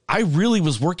I really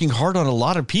was working hard on a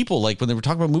lot of people, like when they were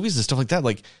talking about movies and stuff like that,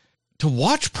 like to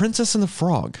watch Princess and the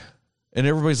Frog. And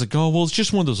everybody's like, oh, well, it's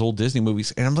just one of those old Disney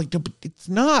movies. And I'm like, no, but it's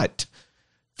not.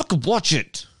 Fucking watch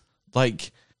it.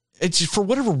 Like, it's just, for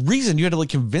whatever reason, you had to like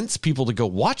convince people to go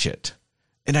watch it.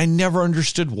 And I never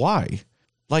understood why.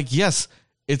 Like, yes,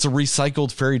 it's a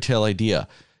recycled fairy tale idea,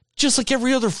 just like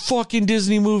every other fucking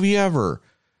Disney movie ever.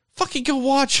 Fucking go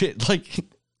watch it. Like,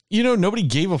 you know, nobody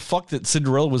gave a fuck that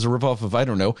Cinderella was a ripoff of, I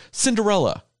don't know,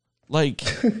 Cinderella. Like,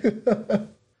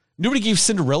 nobody gave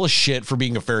Cinderella shit for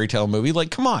being a fairy tale movie.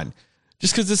 Like, come on.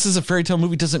 Just because this is a fairy tale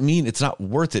movie doesn't mean it's not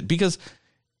worth it, because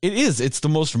it is. It's the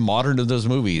most modern of those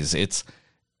movies. It's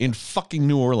in fucking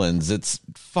New Orleans. It's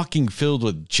fucking filled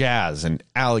with jazz and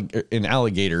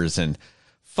alligators and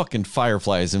fucking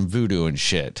fireflies and voodoo and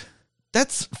shit.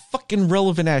 That's fucking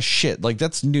relevant ass shit. Like,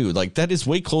 that's new. Like, that is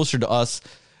way closer to us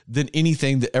than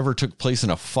anything that ever took place in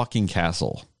a fucking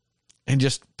castle. And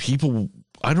just people,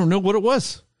 I don't know what it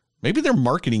was. Maybe their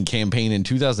marketing campaign in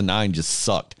 2009 just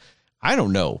sucked. I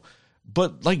don't know.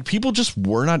 But like, people just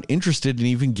were not interested in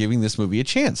even giving this movie a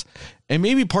chance. And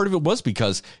maybe part of it was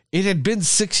because it had been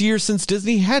 6 years since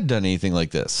Disney had done anything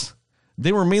like this.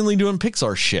 They were mainly doing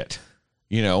Pixar shit,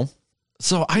 you know?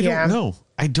 So I don't know.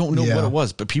 I don't know what it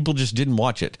was, but people just didn't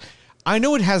watch it. I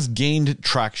know it has gained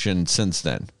traction since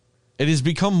then. It has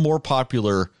become more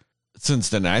popular since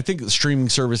then. And I think streaming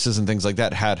services and things like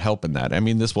that had help in that. I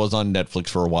mean, this was on Netflix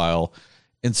for a while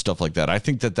and stuff like that. I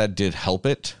think that did help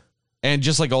it. And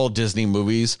just like all Disney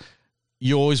movies,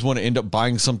 you always want to end up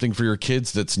buying something for your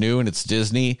kids that's new and it's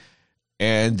Disney.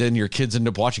 And then your kids end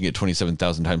up watching it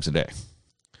 27,000 times a day.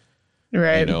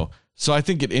 Right. You know, so I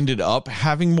think it ended up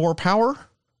having more power,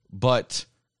 but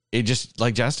it just,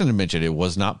 like Justin had mentioned, it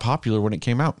was not popular when it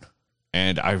came out.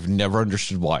 And I've never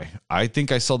understood why. I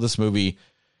think I saw this movie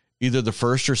either the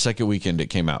first or second weekend it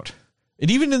came out.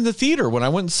 And even in the theater, when I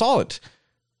went and saw it,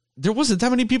 there wasn't that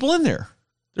many people in there.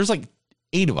 There's like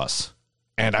 8 of us.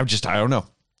 And I don't know.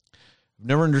 I've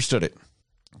never understood it,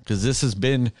 because this has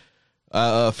been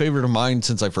a favorite of mine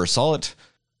since I first saw it.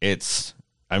 I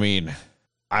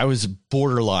was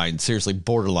seriously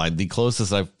borderline, the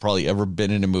closest I've probably ever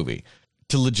been in a movie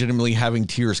to legitimately having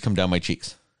tears come down my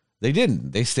cheeks. They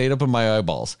didn't. They stayed up in my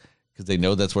eyeballs because they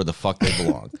know that's where the fuck they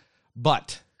belong.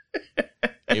 But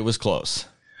it was close.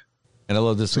 And I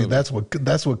love this movie.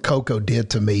 That's what Coco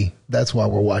did to me. That's why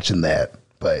we're watching that.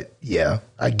 But yeah,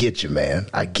 I get you, man.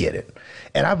 I get it.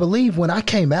 And I believe when I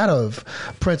came out of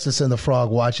Princess and the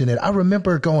Frog watching it, I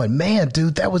remember going, man,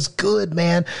 dude, that was good,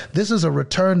 man. This is a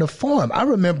return to form. I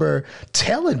remember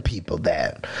telling people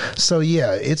that. So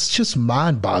yeah, it's just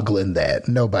mind boggling that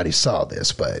nobody saw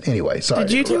this. But anyway, sorry.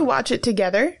 Did you two watch it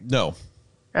together? No.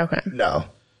 Okay. No.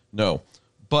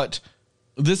 But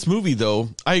this movie, though,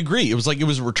 I agree. It was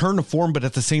a return to form, but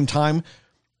at the same time,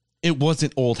 it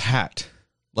wasn't old hat.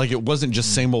 Like, it wasn't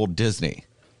just same old Disney.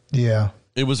 Yeah.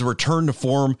 It was a return to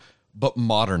form, but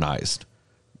modernized,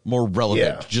 more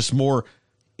relevant, just more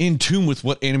in tune with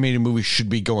what animated movies should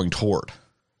be going toward,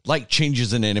 like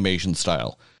changes in animation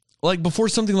style. Like, before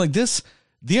something like this,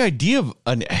 the idea of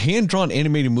a hand-drawn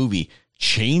animated movie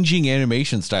changing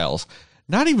animation styles,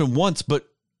 not even once, but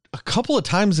a couple of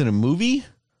times in a movie,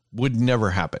 would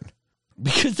never happen,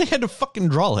 because they had to fucking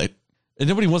draw it. And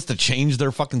nobody wants to change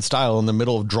their fucking style in the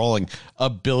middle of drawing a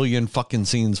billion fucking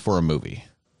scenes for a movie.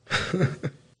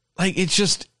 Like, it's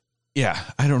just, I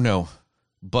don't know.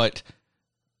 But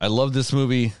I love this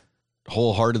movie.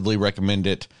 Wholeheartedly recommend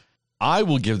it. I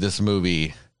will give this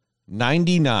movie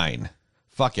 99.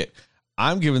 Fuck it.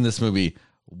 I'm giving this movie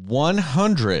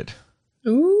 100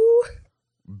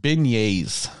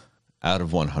 beignets out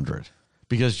of 100.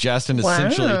 Because Justin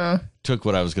essentially took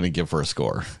what I was going to give for a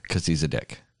score, because he's a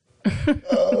dick.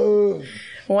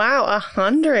 Wow,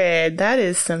 100. That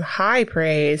is some high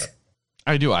praise.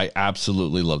 I do. I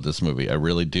absolutely love this movie. I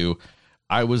really do.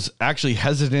 I was actually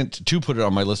hesitant to put it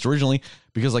on my list originally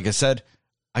because, like I said,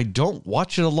 I don't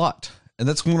watch it a lot. And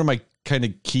that's one of my kind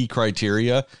of key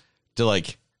criteria to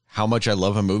like how much I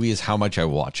love a movie is how much I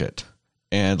watch it.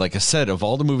 And like I said, of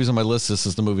all the movies on my list, this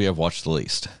is the movie I've watched the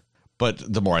least. But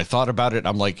the more I thought about it,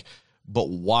 I'm like, but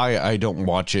why I don't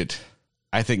watch it,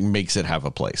 I think makes it have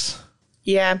a place.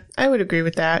 Yeah, I would agree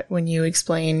with that when you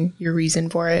explain your reason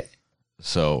for it.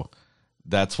 So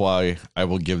that's why I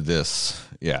will give this,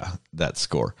 that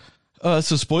score. So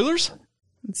spoilers?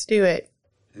 Let's do it.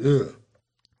 Ugh.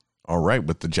 All right,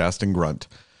 with the Justin grunt.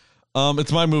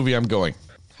 It's my movie. I'm going.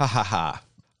 Ha ha ha.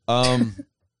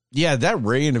 Yeah, that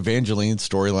Ray and Evangeline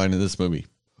storyline in this movie.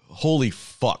 Holy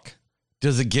fuck.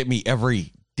 Does it get me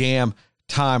every damn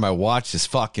time I watch this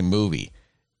fucking movie?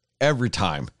 Every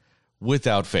time.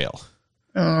 Without fail.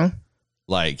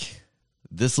 Like,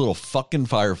 this little fucking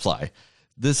Firefly.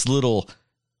 This little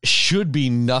should be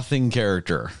nothing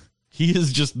character. He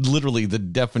is just literally the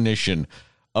definition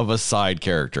of a side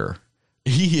character.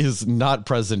 He is not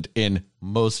present in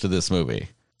most of this movie.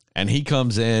 And he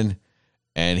comes in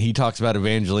and he talks about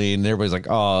Evangeline and everybody's like,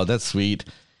 oh, that's sweet.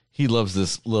 He loves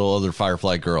this little other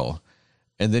Firefly girl.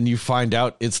 And then you find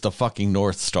out it's the fucking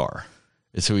North Star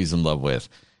is who he's in love with.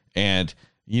 And,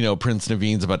 you know, Prince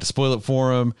Naveen's about to spoil it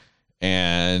for him.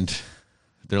 And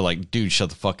they're like, dude, shut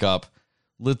the fuck up.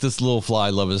 Let this little fly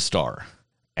love his star.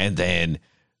 And then,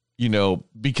 you know,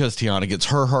 because Tiana gets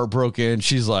her heart broken,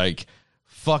 she's like,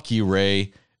 fuck you,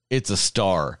 Ray. It's a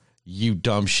star. You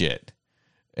dumb shit.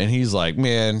 And he's like,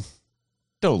 man,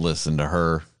 don't listen to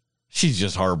her. She's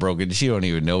just heartbroken. She don't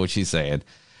even know what she's saying.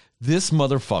 This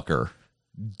motherfucker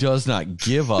does not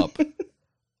give up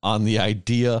on the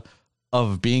idea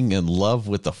of being in love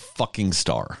with the fucking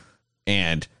star.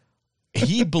 And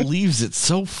he believes it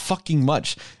so fucking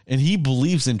much. And he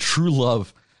believes in true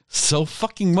love so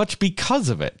fucking much because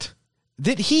of it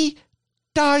that he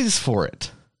dies for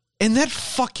it. And that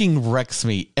fucking wrecks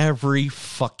me every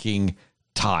fucking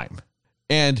time.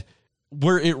 And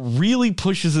where it really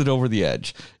pushes it over the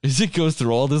edge is it goes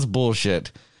through all this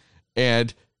bullshit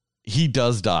and he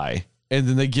does die. And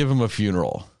then they give him a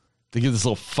funeral. They give this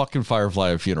little fucking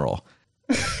Firefly a funeral.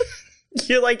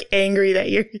 You're like angry that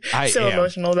you're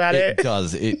emotional about it. It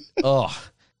does.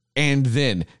 And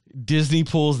then Disney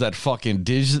pulls that fucking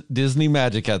Disney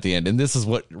magic at the end. And this is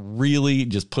what really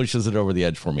just pushes it over the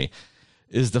edge for me,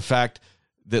 is the fact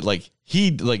that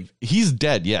he's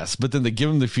dead. Yes. But then they give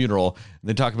him the funeral and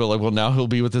they talk about like, well, now he'll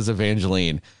be with his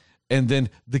Evangeline. And then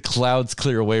the clouds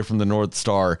clear away from the North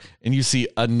Star and you see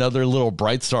another little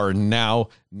bright star now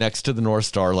next to the North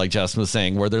Star, like Jasmine was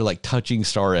saying, where they're like touching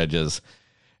star edges,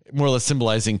 more or less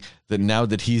symbolizing that now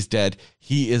that he's dead,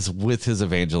 he is with his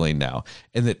Evangeline now.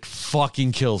 And that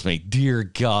fucking kills me. Dear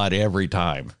God, every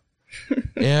time.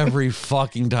 Every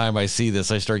fucking time I see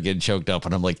this, I start getting choked up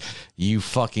and I'm like, you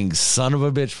fucking son of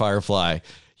a bitch, Firefly.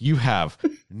 You have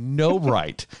no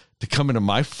right to come into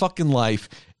my fucking life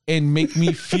and make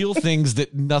me feel things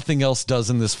that nothing else does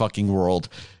in this fucking world.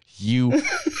 You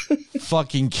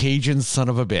fucking Cajun son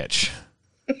of a bitch.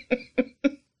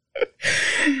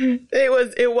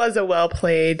 It was a well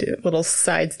played little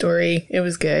side story. It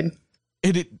was good.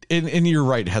 And you're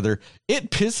right, Heather.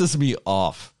 It pisses me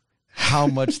off how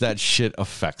much that shit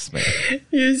affects me.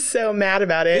 You're so mad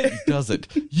about it. It doesn't.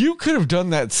 You could have done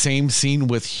that same scene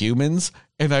with humans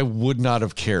and I would not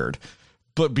have cared.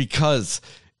 But because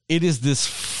it is this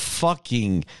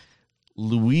fucking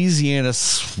Louisiana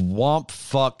swamp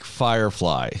fuck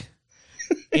Firefly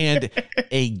and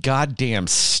a goddamn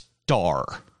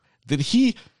star that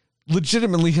he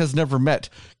legitimately has never met,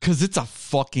 because it's a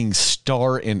fucking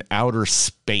star in outer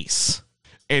space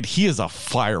and he is a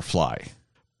Firefly,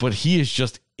 but he is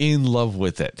just in love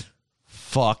with it.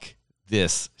 Fuck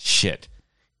this shit.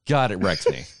 God, it wrecks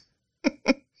me.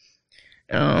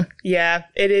 Oh, yeah,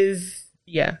 it is.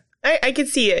 Yeah, I can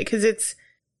see it because it's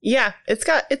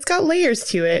got layers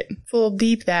to it. It's a little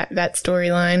deep, that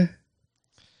storyline.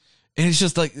 And it's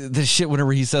just like the shit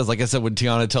whenever he says, like I said, when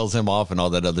Tiana tells him off and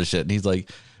all that other shit. And he's like,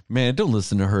 man, don't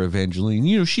listen to her, Evangeline.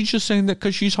 You know, she's just saying that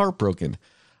because she's heartbroken.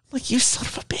 I'm like, you son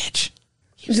of a bitch.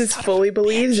 He just fully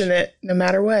believes in it no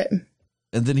matter what.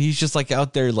 And then he's just like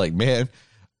out there like, man,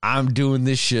 I'm doing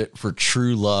this shit for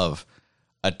true love,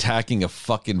 attacking a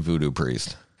fucking voodoo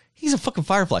priest. He's a fucking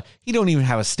Firefly. He don't even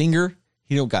have a stinger.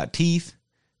 He don't got teeth.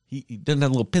 He doesn't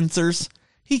have little pincers.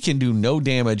 He can do no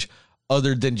damage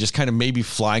other than just kind of maybe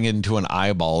flying into an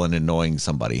eyeball and annoying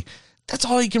somebody. That's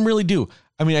all he can really do.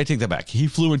 I mean, I take that back. He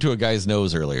flew into a guy's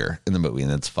nose earlier in the movie,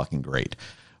 and that's fucking great.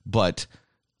 But,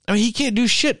 I mean, he can't do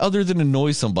shit other than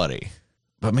annoy somebody.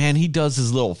 But, man, he does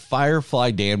his little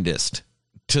Firefly damnedest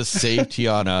to save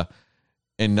Tiana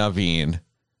and Naveen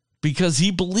because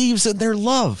he believes in their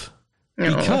love.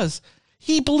 Because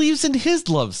he believes in his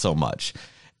love so much.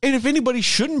 And if anybody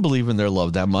shouldn't believe in their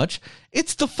love that much,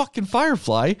 it's the fucking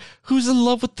Firefly who's in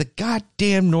love with the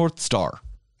goddamn North Star.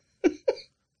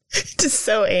 Just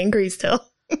so angry still.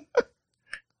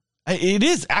 It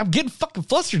is. I'm getting fucking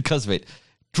flustered because of it.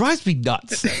 Drives me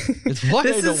nuts. It's why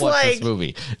I don't watch this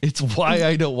movie. It's why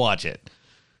I don't watch it.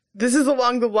 This is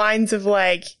along the lines of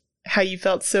like how you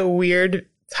felt so weird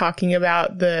talking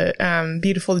about the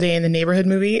Beautiful Day in the Neighborhood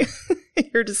movie.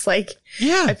 You're just like,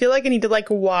 yeah, I feel like I need to like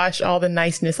wash all the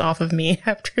niceness off of me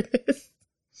after this.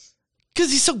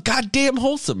 Because he's so goddamn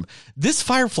wholesome. This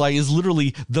Firefly is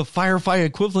literally the Firefly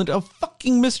equivalent of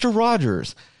fucking Mr.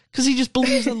 Rogers. Because he just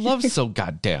believes in love so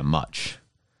goddamn much.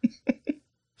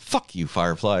 Fuck you,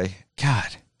 Firefly.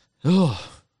 God. Ugh.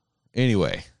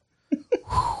 Anyway.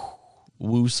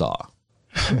 Woo-saw.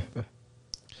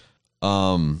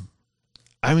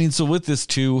 I mean, so with this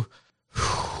too.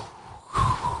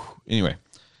 Anyway.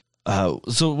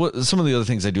 So what some of the other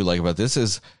things I do like about this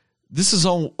is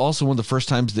also one of the first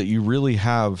times that you really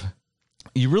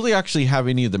actually have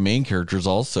any of the main characters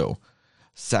also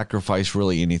sacrifice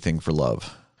really anything for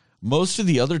love. Most of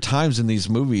the other times in these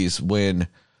movies when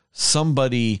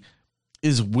somebody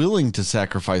is willing to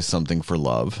sacrifice something for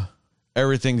love,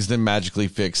 everything's then magically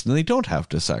fixed and they don't have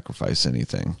to sacrifice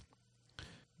anything.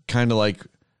 Kind of like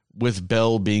with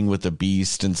Belle being with the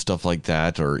Beast and stuff like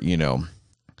that, or, you know,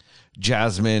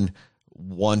 Jasmine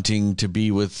wanting to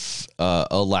be with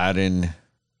Aladdin,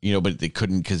 you know, but they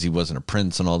couldn't because he wasn't a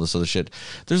prince and all this other shit.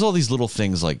 There's all these little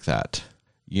things like that,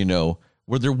 you know,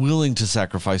 where they're willing to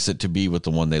sacrifice it to be with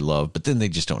the one they love, but then they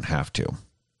just don't have to.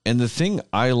 And the thing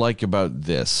I like about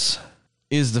this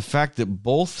is the fact that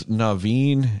both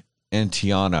Naveen and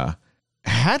Tiana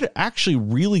had actually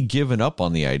really given up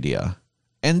on the idea,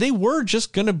 and they were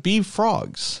just going to be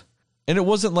frogs. And it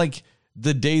wasn't like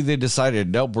the day they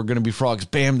decided, nope, we're going to be frogs,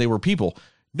 bam, they were people.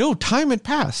 No, time had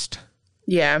passed.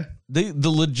 Yeah. The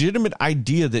legitimate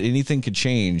idea that anything could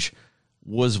change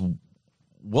was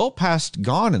well past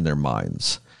gone in their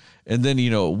minds. And then, you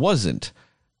know, it wasn't.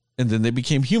 And then they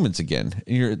became humans again.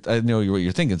 And I know what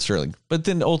you're thinking, Sterling, but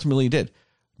then ultimately did.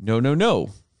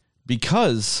 No.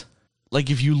 Because,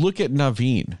 like, if you look at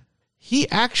Naveen, he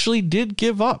actually did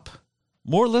give up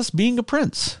more or less being a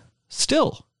prince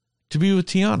still to be with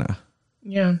Tiana.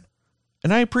 Yeah.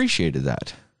 And I appreciated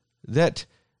that. That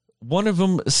one of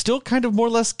them still kind of more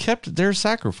or less kept their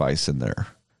sacrifice in there.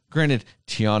 Granted,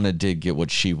 Tiana did get what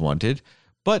she wanted,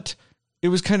 but it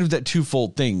was kind of that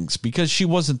twofold things because she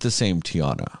wasn't the same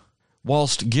Tiana.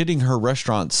 Whilst getting her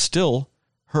restaurant still,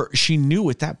 she knew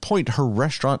at that point her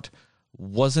restaurant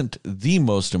wasn't the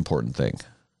most important thing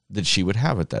that she would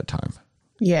have at that time.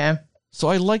 Yeah. So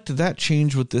I liked that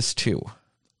change with this too.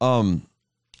 And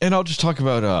I'll just talk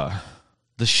about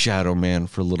the Shadow Man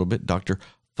for a little bit, Dr.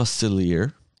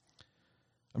 Facilier.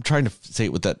 I'm trying to say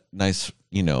it with that nice,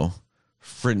 you know,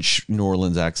 French New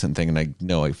Orleans accent thing, and I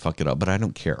know I fuck it up, but I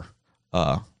don't care.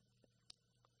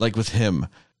 Like with him,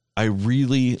 I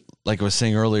really, like I was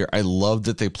saying earlier, I love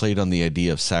that they played on the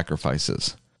idea of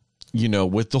sacrifices. You know,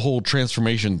 with the whole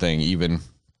transformation thing, even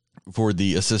for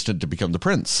the assistant to become the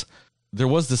prince, there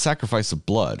was the sacrifice of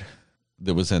blood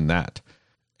that was in that.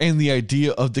 And the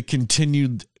idea of the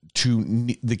continued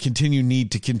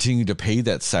need to continue to pay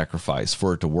that sacrifice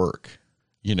for it to work.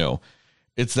 You know,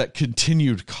 it's that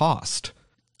continued cost.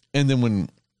 And then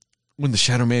when the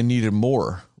Shadow Man needed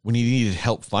more, when he needed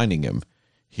help finding him,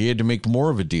 he had to make more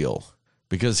of a deal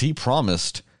because he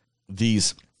promised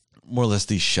these, more or less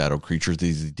these shadow creatures,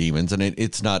 these demons. And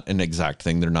it's not an exact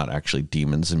thing. They're not actually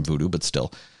demons in voodoo, but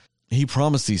still he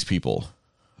promised these people,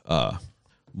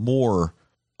 more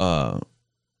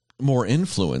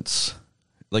influence.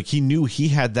 Like he knew he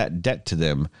had that debt to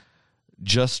them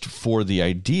just for the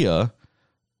idea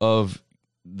of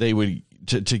they would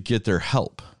to get their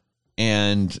help,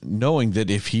 and knowing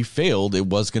that if he failed, it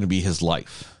was going to be his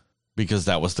life because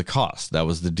that was the cost. That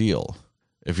was the deal.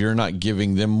 If you're not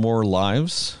giving them more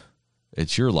lives,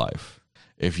 it's your life.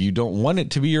 If you don't want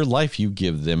it to be your life, you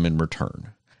give them in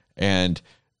return. And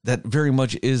that very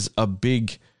much is a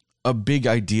big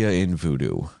idea in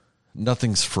voodoo.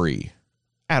 Nothing's free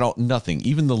at all. Nothing,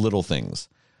 even the little things,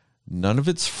 none of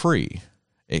it's free.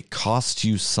 It costs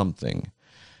you something.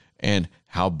 And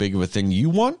how big of a thing you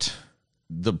want,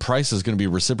 the price is going to be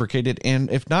reciprocated. And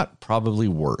if not, probably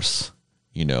worse.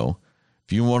 You know,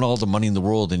 if you want all the money in the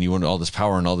world and you want all this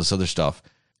power and all this other stuff,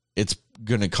 it's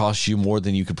going to cost you more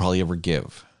than you could probably ever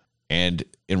give. And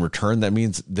in return, that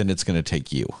means then it's going to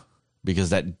take you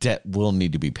because that debt will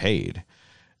need to be paid.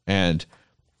 And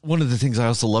one of the things I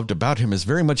also loved about him is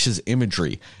very much his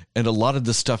imagery, and a lot of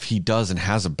the stuff he does and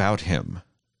has about him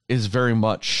is very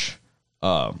much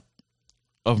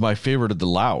of my favorite of the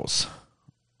Laos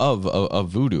of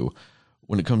voodoo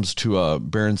when it comes to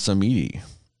Baron Samedi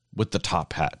with the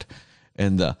top hat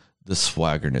and the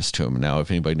swaggerness to him. Now,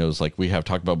 if anybody knows, like we have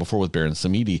talked about before with Baron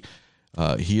Samedi,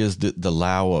 he is the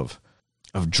Lao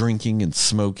of drinking and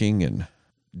smoking and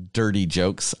dirty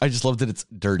jokes. I just love that it's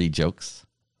dirty jokes.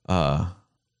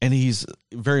 And he's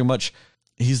very much,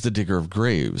 he's the digger of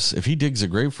graves. If he digs a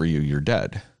grave for you, you're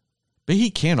dead. But he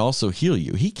can also heal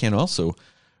you. He can also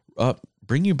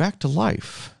bring you back to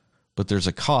life. But there's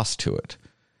a cost to it.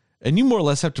 And you more or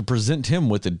less have to present him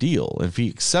with a deal. If he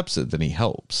accepts it, then he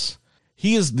helps.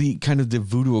 He is the kind of the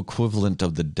voodoo equivalent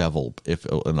of the devil, if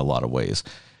in a lot of ways,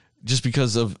 just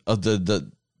because of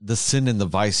the sin and the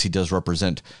vice he does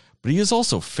represent. But he is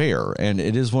also fair. And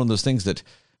it is one of those things that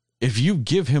if you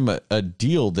give him a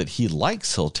deal that he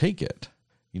likes, he'll take it.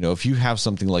 You know, if you have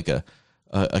something like a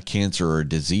cancer or a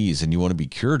disease and you want to be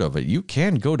cured of it, you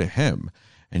can go to him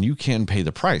and you can pay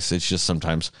the price. It's just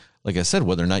sometimes, like I said,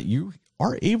 whether or not you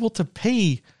are able to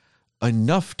pay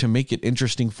enough to make it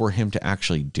interesting for him to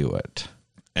actually do it.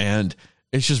 And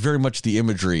it's just very much the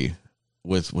imagery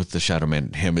with the Shadow Man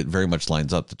and him. It very much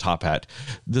lines up. The top hat,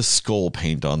 the skull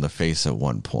paint on the face at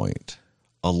one point.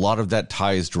 A lot of that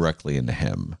ties directly into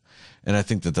him. And I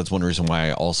think that that's one reason why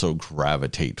I also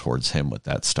gravitate towards him with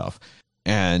that stuff.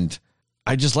 And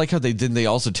I just like how they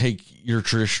also take your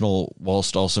traditional,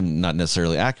 whilst also not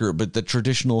necessarily accurate, but the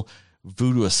traditional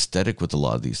voodoo aesthetic with a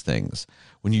lot of these things.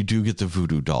 When you do get the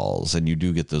voodoo dolls and you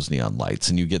do get those neon lights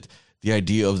and you get the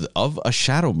idea of a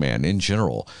shadow man in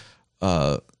general,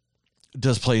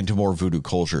 does play into more voodoo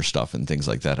culture stuff and things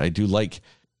like that. I do like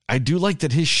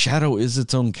that his shadow is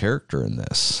its own character in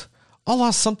this. A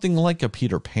la something like a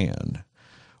Peter Pan,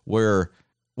 where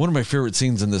one of my favorite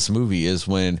scenes in this movie is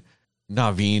when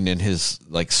Naveen and his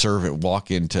like servant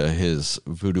walk into his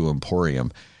voodoo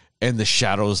emporium and the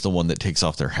shadow is the one that takes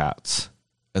off their hats.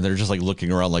 And they're just like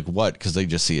looking around like, what? Because they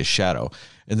just see a shadow.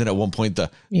 And then at one point, the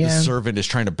servant is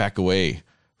trying to back away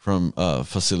from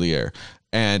Facilier.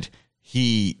 And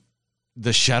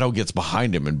the shadow gets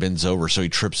behind him and bends over. So he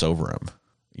trips over him.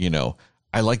 You know,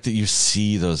 I like that you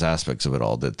see those aspects of it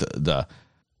all, that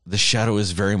the shadow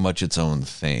is very much its own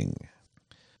thing.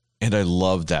 And I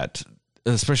love that,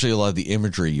 especially a lot of the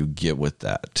imagery you get with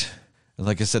that. And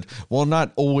like I said, while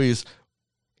not always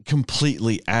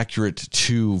completely accurate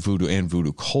to voodoo and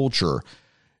voodoo culture,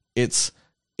 it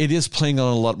is playing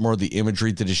on a lot more of the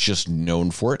imagery that is just known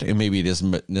for it, and maybe it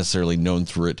isn't necessarily known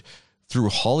through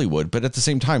Hollywood, but at the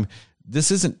same time,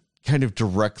 this isn't kind of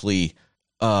directly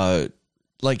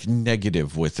like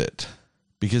negative with it,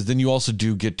 because then you also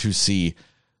do get to see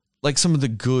like some of the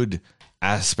good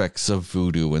aspects of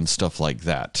voodoo and stuff like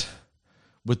that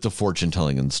with the fortune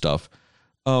telling and stuff.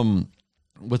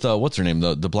 With what's her name,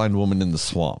 the blind woman in the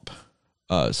swamp.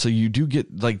 So you do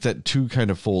get like that two kind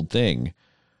of fold thing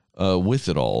with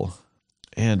it all.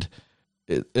 And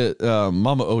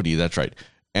Mama Odie, that's right.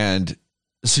 And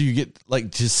so you get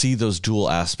like to see those dual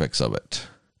aspects of it,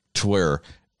 to where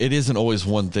it isn't always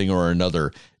one thing or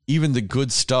another. Even the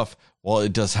good stuff, while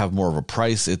it does have more of a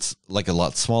price, it's like a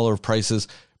lot smaller prices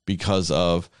because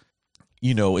of,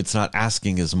 you know, it's not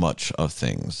asking as much of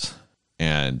things.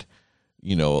 And,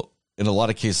 you know, in a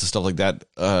lot of cases, stuff like that,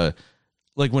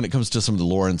 like when it comes to some of the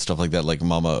lore and stuff like that, like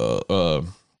Mama,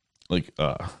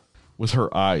 with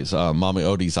her eyes, Mama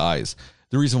Odie's eyes,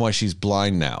 the reason why she's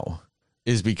blind now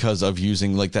is because of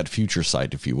using like that future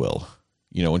sight, if you will.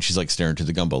 You know, when she's like staring to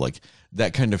the gumbo, like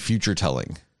that kind of future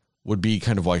telling would be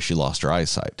kind of why she lost her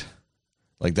eyesight.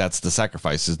 Like that's the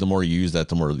sacrifice, is the more you use that,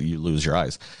 the more you lose your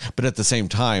eyes. But at the same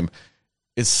time,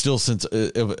 it's still, since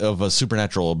of a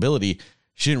supernatural ability,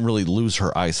 she didn't really lose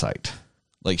her eyesight.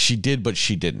 Like she did, but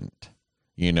she didn't.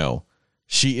 You know,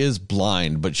 she is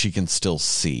blind, but she can still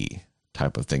see,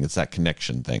 type of thing. It's that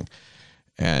connection thing.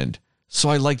 And so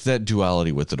I liked that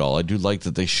duality with it all. I do like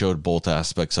that they showed both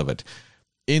aspects of it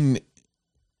in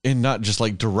not just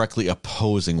like directly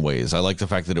opposing ways. I like the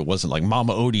fact that it wasn't like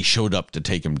Mama Odie showed up to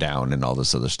take him down and all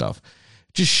this other stuff.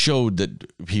 It just showed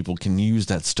that people can use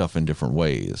that stuff in different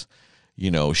ways.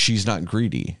 You know, she's not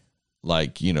greedy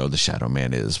like, you know, the Shadow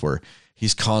Man is, where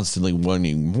he's constantly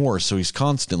wanting more. So he's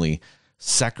constantly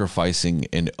sacrificing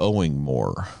and owing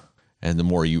more. And the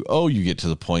more you owe, you get to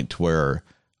the point to where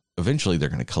eventually they're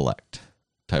going to collect,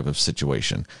 type of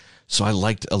situation. So I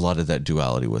liked a lot of that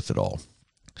duality with it all.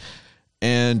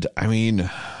 And I mean,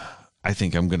 I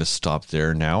think I'm going to stop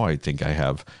there now. I think I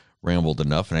have rambled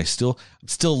enough, and I'm still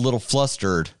a little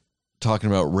flustered talking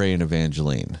about Ray and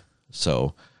Evangeline.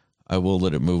 So I will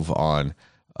let it move on.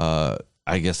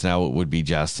 I guess now it would be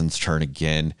Justin's turn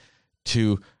again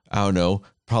to, I don't know,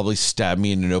 probably stab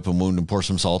me in an open wound and pour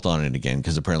some salt on it again,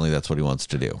 because apparently that's what he wants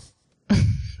to do.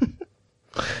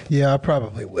 Yeah, I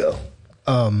probably will.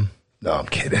 No, I'm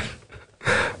kidding.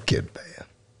 Kidding, man.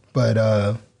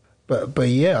 But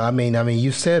yeah, I mean,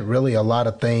 you said really a lot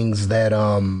of things that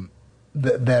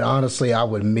that honestly I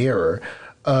would mirror.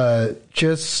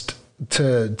 Just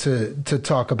to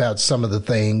talk about some of the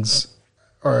things,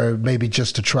 or maybe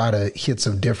just to try to hit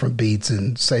some different beats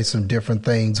and say some different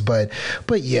things. But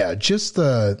yeah, just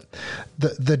the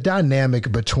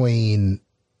dynamic between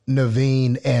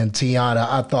Naveen and Tiana,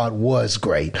 I thought was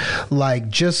great. Like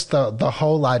just the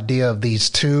whole idea of these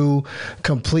two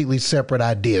completely separate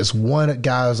ideas. One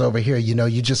guy is over here,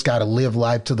 you just got to live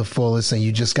life to the fullest, and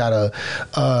you just got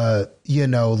to,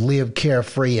 live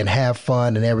carefree and have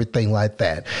fun and everything like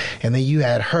that. And then you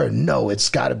had her, no, it's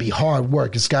got to be hard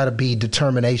work. It's got to be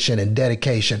determination and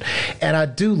dedication. And I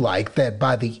do like that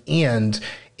by the end,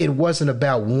 it wasn't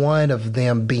about one of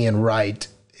them being right.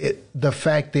 The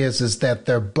fact is that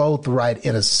they're both right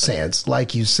in a sense.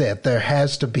 Like you said, there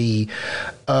has to be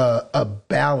a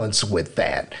balance with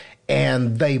that.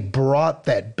 And they brought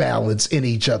that balance in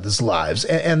each other's lives.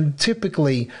 And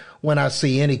typically, when I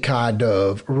see any kind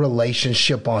of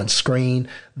relationship on screen,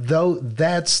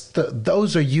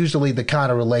 those are usually the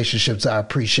kind of relationships I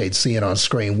appreciate seeing on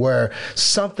screen, where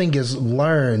something is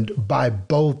learned by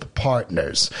both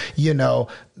partners.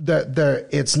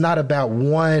 It's not about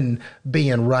one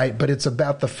being right, but it's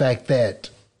about the fact that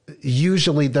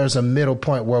usually there's a middle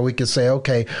point where we can say,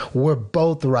 okay, we're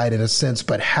both right in a sense,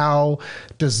 but how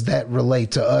does that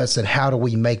relate to us, and how do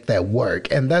we make that work?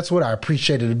 And that's what I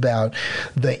appreciated about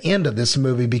the end of this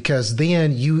movie, because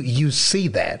then you see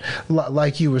that,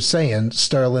 like you were saying,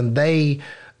 Sterling, they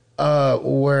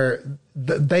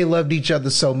loved each other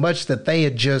so much that they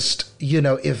had just,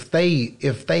 if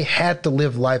they had to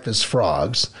live life as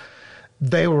frogs,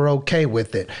 they were okay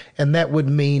with it. And that would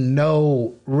mean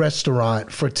no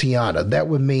restaurant for Tiana. That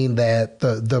would mean that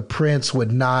the prince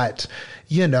would not,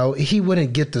 he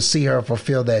wouldn't get to see her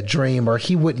fulfill that dream, or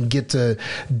he wouldn't get to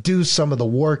do some of the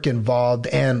work involved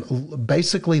and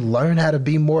basically learn how to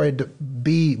be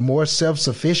more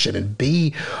self-sufficient and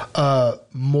be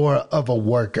more of a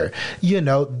worker.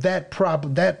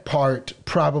 That part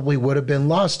probably would have been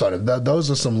lost on him. Those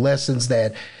are some lessons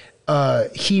that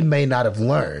he may not have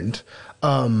learned.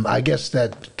 I guess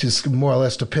that just more or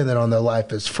less depended on their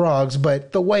life as frogs,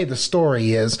 but the way the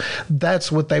story is,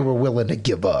 that's what they were willing to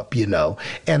give up,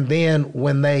 And then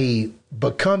when they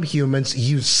become humans,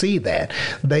 you see that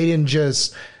they didn't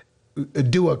just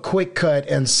do a quick cut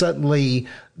and suddenly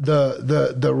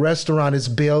the restaurant is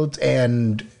built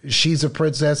and she's a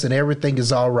princess and everything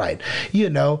is all right.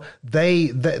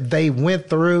 They went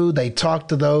through, they talked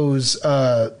to those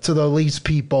to the lease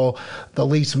people, the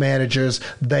lease managers,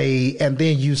 and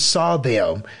then you saw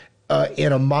them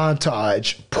in a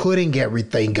montage putting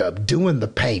everything up, doing the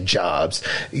paint jobs,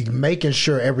 making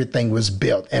sure everything was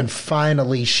built, and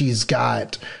finally she's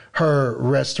got her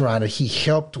restaurant, and he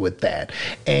helped with that.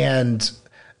 And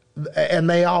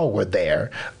they all were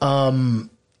there.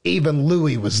 Even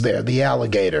Louis was there, the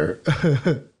alligator,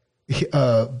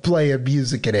 playing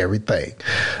music and everything.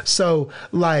 So,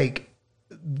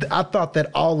 I thought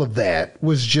that all of that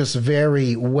was just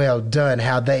very well done,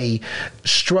 how they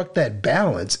struck that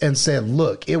balance and said,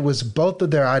 look, it was both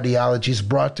of their ideologies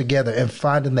brought together, and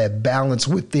finding that balance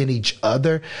within each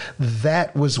other.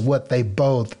 That was what they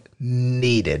both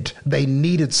needed. They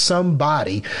needed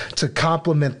somebody to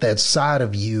complement that side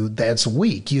of you that's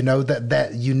weak, that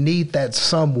you need that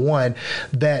someone,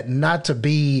 that not to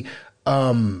be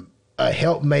a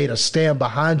helpmate or stand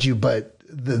behind you, but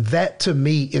that to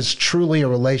me is truly a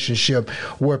relationship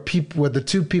where the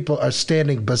two people are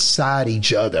standing beside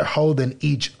each other, holding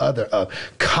each other up,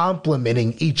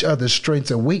 complementing each other's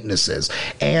strengths and weaknesses.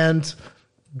 And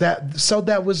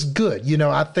that was good.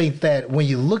 I think that when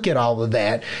you look at all of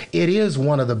that, it is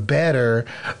one of the better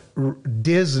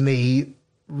Disney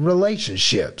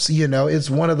relationships. It's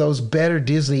one of those better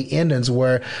Disney endings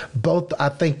where both, I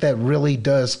think that really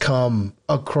does come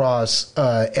across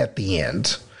at the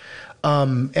end.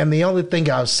 And the only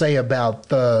thing I'll say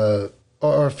about or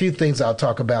a few things I'll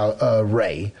talk about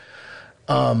Ray,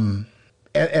 and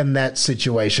that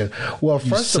situation. Well,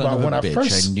 first of all, when I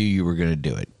knew you were going to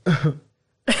do it.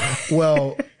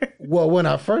 Well, when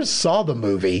I first saw the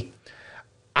movie,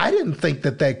 I didn't think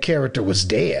that character was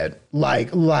dead. Like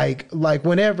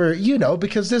whenever,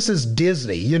 because this is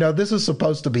Disney, this is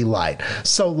supposed to be light.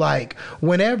 So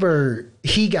whenever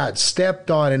he got stepped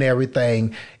on and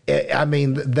everything, I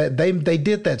mean, they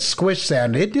did that squish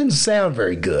sound. It didn't sound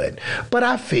very good, but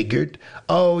I figured,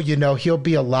 he'll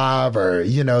be alive, or,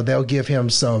 they'll give him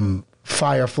some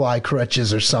firefly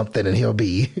crutches or something, and he'll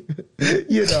be,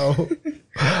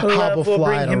 Love will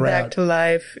bring him around. back to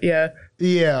life. Yeah.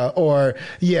 Yeah, or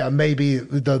maybe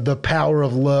the power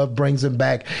of love brings him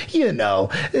back.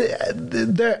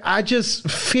 I just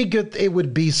figured it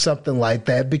would be something like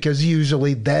that, because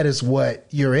usually that is what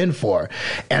you're in for.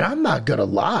 And I'm not gonna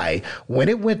lie, when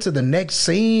it went to the next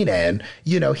scene and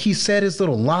he said his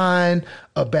little line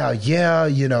about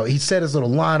he said his little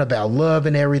line about love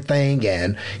and everything,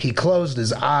 and he closed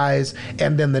his eyes,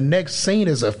 and then the next scene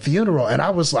is a funeral, and I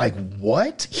was like,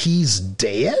 what? He's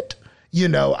dead?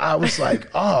 I was like,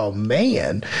 oh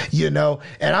man,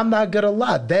 and I'm not gonna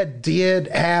lie, that did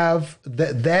have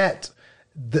that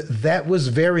was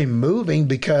very moving,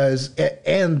 because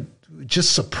and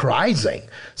just surprising.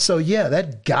 So yeah,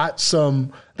 that got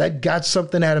something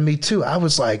out of me too. I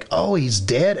was like, oh, he's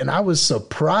dead, and I was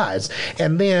surprised.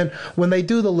 And then when they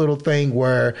do the little thing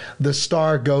where the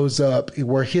star goes up,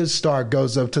 where his star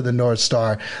goes up to the North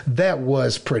Star, that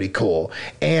was pretty cool.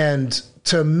 And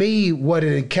to me, what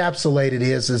it encapsulated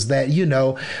is that,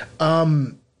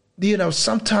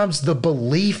 sometimes the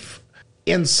belief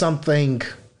in something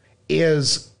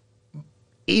is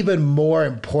even more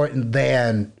important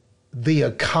than the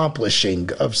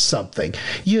accomplishing of something.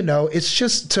 It's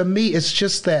just, to me, it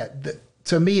just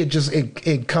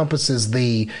encompasses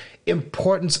the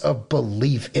importance of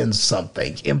belief in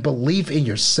something, and belief in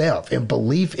yourself, and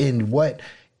belief in what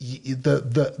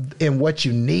in what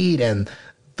you need, and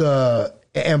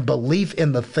belief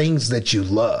in the things that you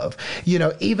love.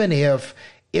 Even if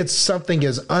it's something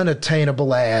as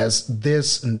unattainable as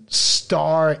this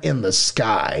star in the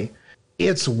sky,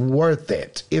 it's worth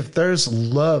it. If there's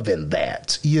love in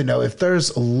that, if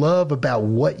there's love about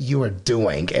what you are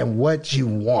doing and what you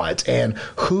want and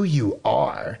who you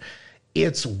are,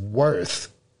 it's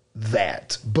worth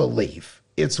that belief.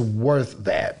 It's worth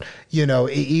that,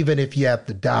 even if you have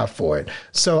to die for it.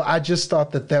 So I just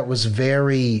thought that was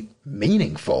very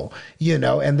meaningful,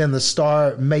 and then the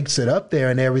star makes it up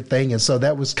there and everything. And so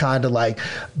that was kind of like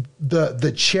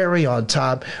the cherry on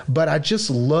top. But I just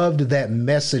loved that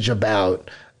message about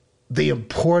the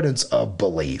importance of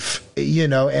belief,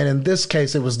 and in this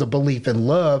case, it was the belief in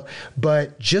love,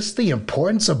 but just the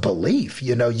importance of belief.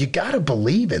 You got to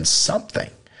believe in something.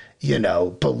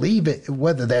 Believe it,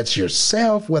 whether that's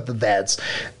yourself, whether that's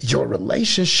your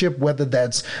relationship, whether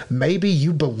that's maybe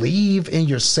you believe in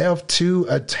yourself to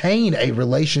attain a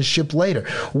relationship later.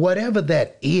 Whatever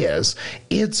that is,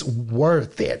 it's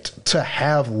worth it to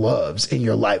have loves in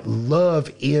your life. Love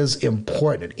is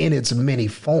important in its many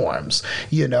forms.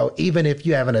 Even if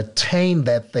you haven't attained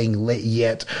that thing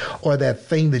yet, or that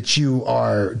thing that you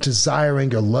are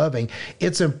desiring or loving,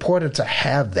 it's important to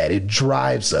have that. It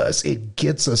drives us. It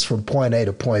gets us from point A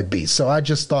to point B. So I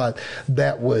just thought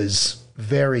that was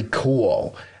very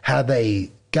cool how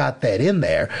they got that in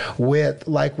there with,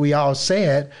 like we all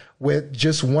said, with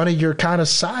just one of your kind of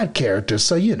side characters.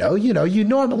 So, you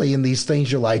normally in these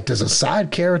things, you're like, does a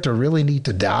side character really need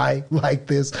to die like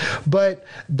this? But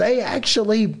they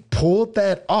actually pulled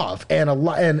that off,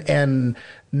 and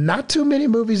not too many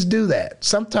movies do that.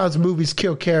 Sometimes movies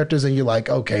kill characters and you're like,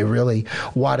 okay, really?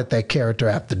 Why did that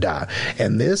character have to die?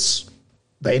 And this,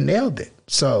 they nailed it.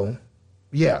 So,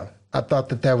 yeah, I thought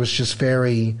that was just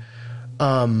very,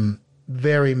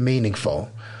 very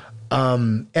meaningful.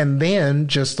 And then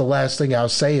just the last thing I'll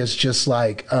say is just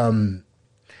like,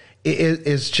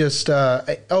 it's just,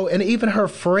 and even her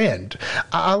friend,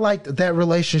 I liked that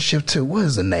relationship too. What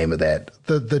is the name of that?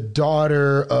 The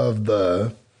daughter of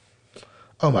oh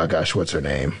my gosh, what's her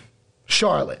name?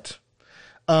 Charlotte.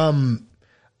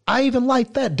 I even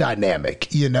like that dynamic,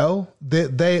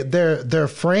 they're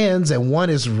friends, and one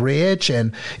is rich,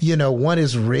 and, one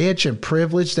is rich and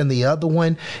privileged, and the other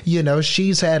one,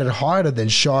 she's had it harder than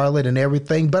Charlotte and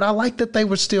everything. But I like that they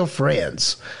were still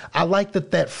friends. I like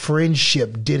that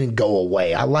friendship didn't go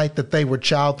away. I like that they were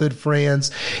childhood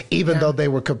friends, even though they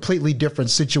were completely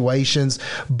different situations.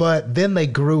 But then they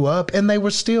grew up and they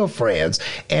were still friends.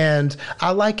 And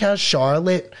I like how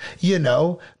Charlotte,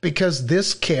 because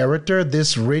this character,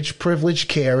 this rich, privileged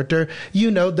character,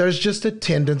 there's just a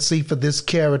tendency for this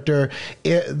character.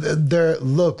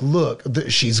 Look,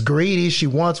 she's greedy. She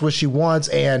wants what she wants.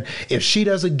 And if she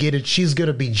doesn't get it, she's going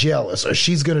to be jealous, or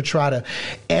she's going to try to.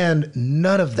 And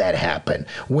none of that happened.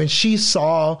 When she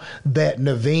saw that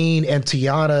Naveen and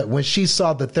Tiana, when she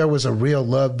saw that there was a real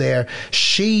love there,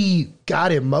 she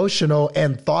got emotional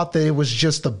and thought that it was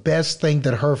just the best thing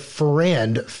that her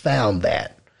friend found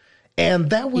that. And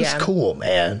that was cool,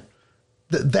 man.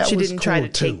 That she was didn't cool try to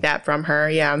too. take that from her.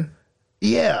 Yeah.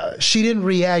 Yeah, she didn't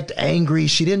react angry.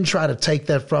 She didn't try to take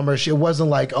that from her. It wasn't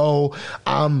like, oh,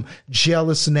 I'm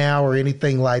jealous now or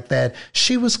anything like that.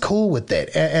 She was cool with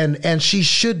it. And she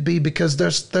should be, because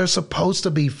they're supposed to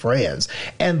be friends.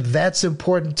 And that's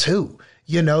important too.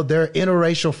 You know, they're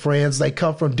interracial friends. They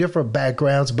come from different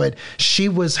backgrounds, but she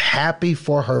was happy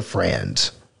for her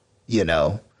friend, you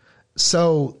know.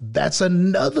 So that's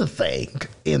another thing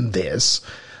in this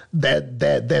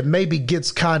that maybe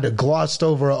gets kind of glossed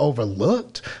over or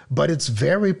overlooked, but it's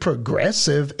very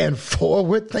progressive and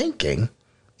forward thinking,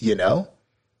 you know?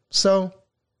 So,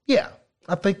 yeah,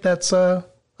 I think that's all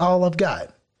I've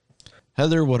got.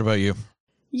 Heather, what about you?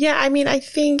 Yeah, I mean, I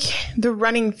think the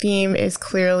running theme is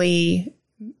clearly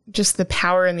just the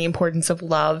power and the importance of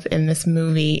love in this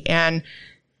movie. And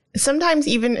sometimes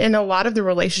even in a lot of the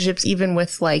relationships, even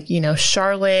with like, you know,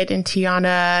 Charlotte and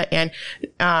Tiana and,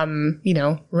 you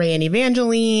know, Ray and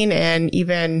Evangeline and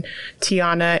even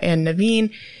Tiana and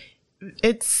Naveen,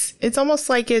 it's almost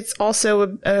like it's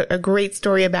also a great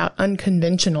story about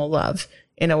unconventional love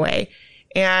in a way.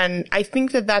 And I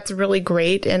think that that's really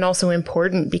great and also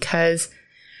important because,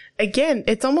 again,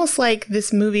 it's almost like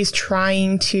this movie's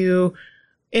trying to,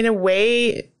 in a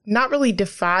way, not really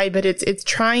defy, but it's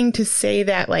trying to say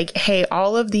that, like, hey,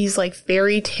 all of these like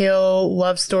fairy tale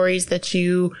love stories that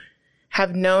you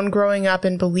have known growing up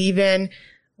and believe in,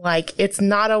 like, it's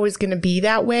not always going to be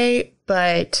that way,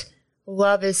 but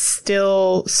love is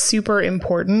still super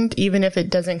important, even if it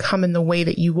doesn't come in the way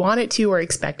that you want it to or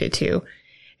expect it to.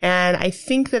 And I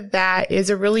think that that is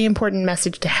a really important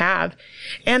message to have.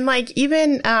 And like,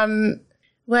 even,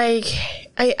 like,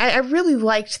 I really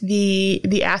liked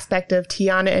the aspect of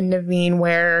Tiana and Naveen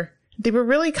where they were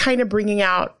really kind of bringing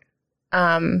out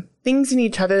things in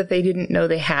each other that they didn't know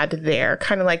they had there,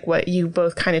 kind of like what you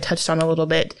both kind of touched on a little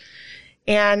bit.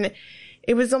 And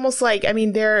it was almost like, I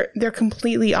mean, they're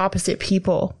completely opposite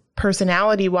people,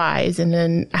 personality wise, and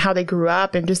then how they grew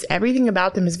up and just everything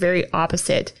about them is very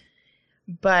opposite.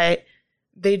 But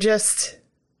they just,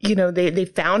 you know, they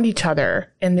found each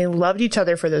other and they loved each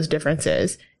other for those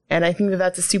differences. And I think that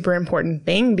that's a super important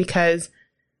thing because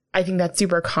I think that's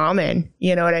super common.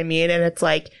 You know what I mean? And it's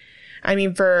like, I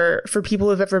mean, for people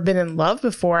who've ever been in love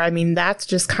before, I mean, that's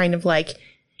just kind of like,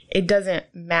 it doesn't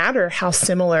matter how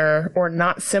similar or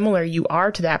not similar you are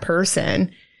to that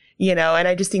person, you know? And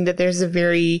I just think that there's a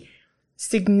very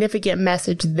significant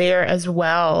message there as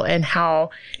well. And how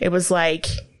it was like,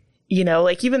 you know,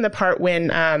 like even the part when,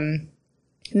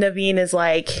 Naveen is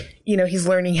like, you know, he's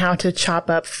learning how to chop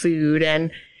up food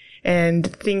and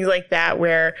things like that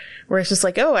where it's just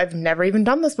like, oh, I've never even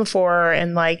done this before.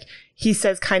 And like, he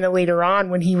says kind of later on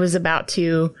when he was about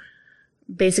to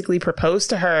basically propose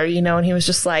to her, you know, and he was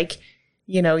just like,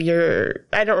 you know,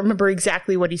 I don't remember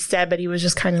exactly what he said, but he was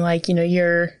just kind of like, you know,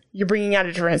 you're bringing out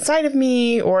a different side of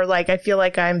me, or like, I feel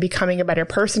like I'm becoming a better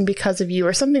person because of you,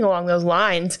 or something along those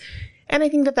lines. And I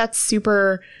think that that's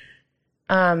super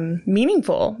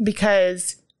meaningful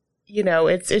because, you know,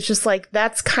 it's just like,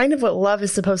 that's kind of what love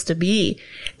is supposed to be.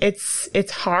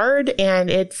 It's hard, and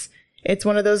it's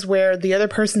one of those where the other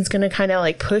person's going to kind of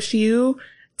like push you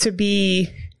to be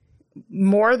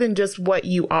more than just what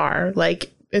you are.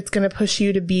 Like, it's going to push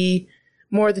you to be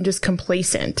more than just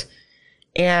complacent.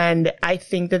 And I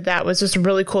think that that was just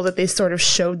really cool that they sort of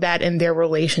showed that in their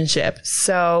relationship.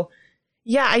 So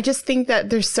yeah, I just think that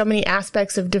there's so many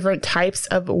aspects of different types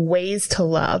of ways to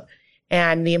love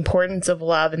and the importance of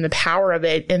love and the power of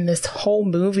it in this whole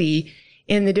movie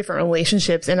in the different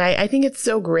relationships. And I think it's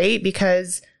so great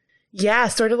because, yeah,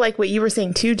 sort of like what you were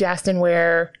saying too, Justin,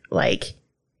 where like,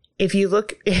 if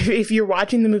you're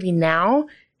watching the movie now,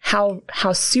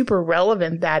 how super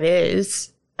relevant that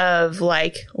is of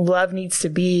like, love needs to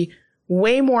be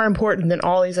way more important than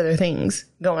all these other things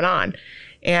going on.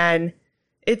 And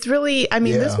it's really, I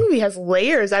mean, This movie has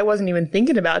layers I wasn't even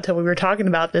thinking about until we were talking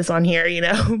about this on here, you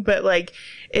know, but like,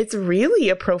 it's really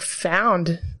a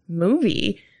profound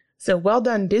movie. So well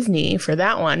done, Disney, for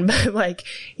that one. But like,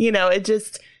 you know, it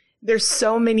just, there's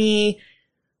so many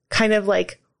kind of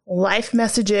like life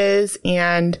messages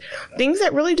and things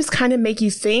that really just kind of make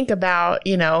you think about,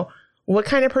 you know, what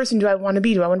kind of person do I want to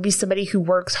be? Do I want to be somebody who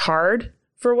works hard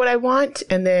for what I want,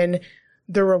 and then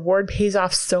the reward pays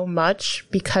off so much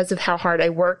because of how hard I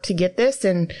work to get this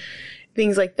and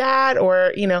things like that?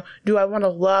 Or, you know, do I want to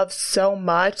love so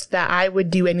much that I would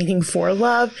do anything for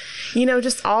love? You know,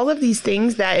 just all of these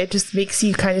things that it just makes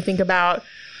you kind of think about,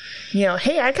 you know,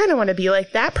 hey, I kind of want to be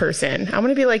like that person. I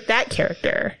want to be like that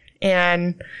character.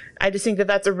 And I just think that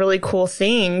that's a really cool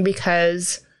thing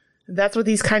because that's what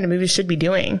these kind of movies should be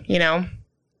doing, you know?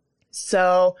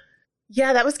 So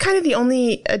Yeah, that was kind of the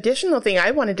only additional thing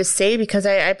I wanted to say, because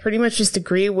I pretty much just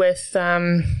agree with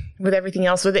everything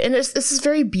else with it. And this is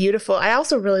very beautiful. I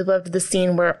also really loved the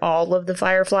scene where all of the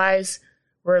fireflies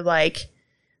were like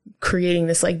creating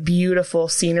this like beautiful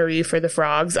scenery for the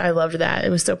frogs. I loved that. It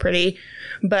was so pretty.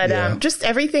 But just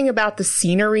everything about the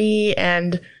scenery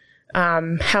and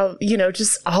how,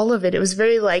 just all of it. It was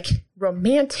very like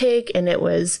romantic, and it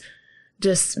was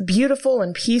just beautiful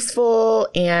and peaceful,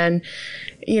 and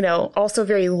also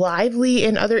very lively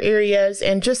in other areas,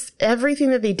 and just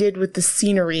everything that they did with the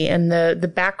scenery and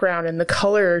the background and the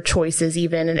color choices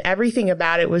even, and everything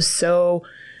about it was so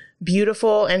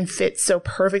beautiful and fit so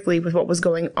perfectly with what was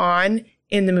going on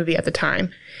in the movie at the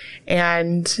time.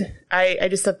 And I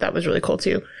just thought that was really cool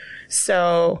too.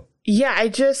 So yeah,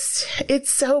 it's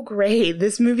so great.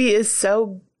 This movie is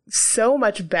so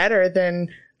much better than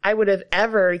I would have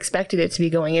ever expected it to be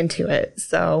going into it.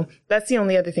 So that's the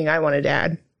only other thing I wanted to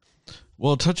add.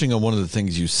 Well, touching on one of the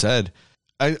things you said,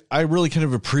 I really kind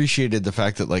of appreciated the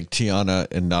fact that like Tiana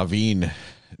and Naveen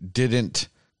didn't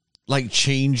like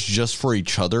change just for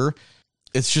each other.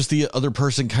 It's just the other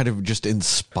person kind of just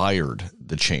inspired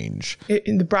the change.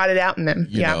 It brought it out in them.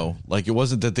 You know, like it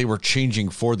wasn't that they were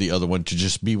changing for the other one to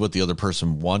just be what the other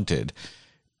person wanted.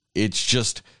 It's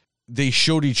just they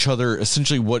showed each other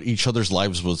essentially what each other's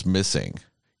lives was missing.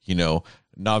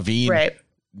 Naveen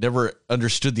never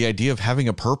understood the idea of having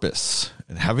a purpose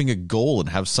and having a goal and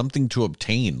have something to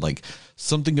obtain, like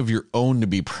something of your own to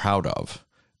be proud of,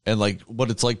 and like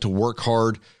what it's like to work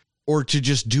hard or to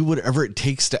just do whatever it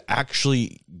takes to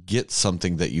actually get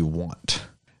something that you want.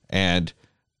 And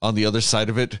on the other side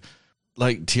of it,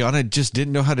 like Tiana just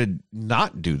didn't know how to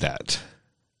not do that.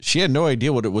 She had no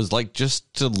idea what it was like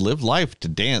just to live life, to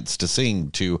dance, to sing,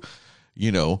 to,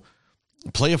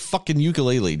 play a fucking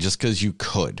ukulele just because you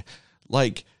could.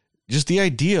 Like, just the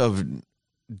idea of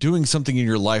doing something in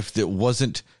your life that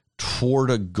wasn't toward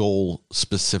a goal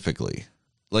specifically.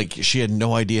 Like, she had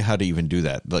no idea how to even do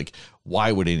that. Like,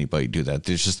 why would anybody do that?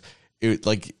 There's just,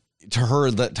 to her,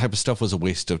 that type of stuff was a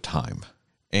waste of time.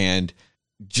 And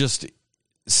just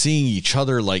seeing each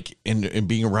other, like, and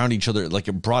being around each other, like,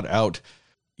 it brought out,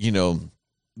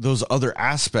 those other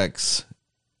aspects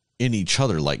in each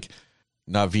other. Like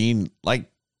Naveen, like,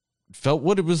 felt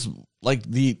what it was like,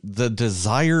 the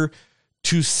desire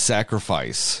to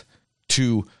sacrifice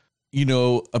to,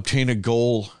 obtain a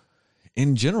goal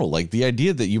in general. Like the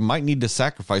idea that you might need to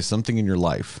sacrifice something in your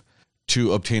life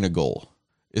to obtain a goal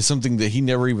is something that he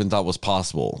never even thought was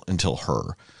possible until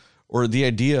her. Or the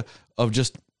idea of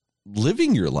just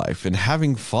living your life and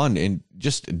having fun and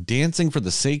just dancing for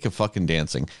the sake of fucking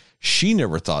dancing. She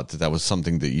never thought that was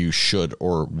something that you should,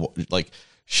 or like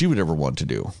she would ever want to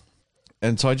do.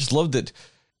 And so I just love that,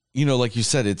 like you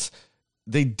said,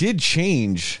 they did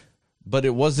change, but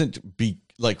it wasn't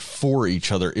for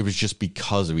each other. It was just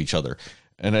because of each other.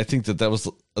 And I think that was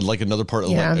like another part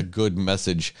of like a good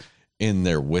message in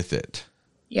there with it.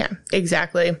 Yeah,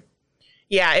 exactly.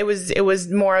 Yeah. It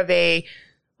was more of a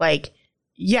like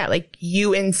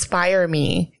you inspire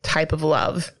me type of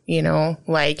love,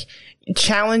 like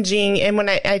challenging. And when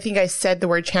I think I said the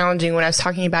word challenging when I was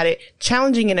talking about it,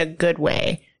 challenging in a good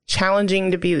way, challenging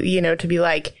to be, to be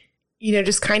like,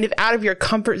 just kind of out of your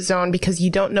comfort zone, because you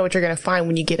don't know what you're going to find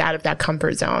when you get out of that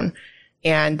comfort zone.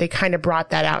 And they kind of brought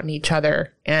that out in each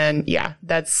other. And yeah,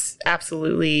 that's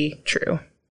absolutely true.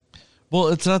 Well,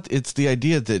 it's the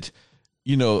idea that,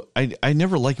 I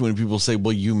never like it when people say,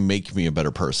 well, you make me a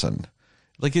better person.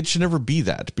 Like, it should never be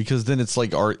that, because then it's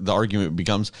like the argument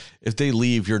becomes, if they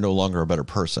leave, you're no longer a better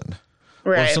person.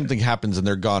 Right. Or if something happens and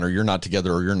they're gone, or you're not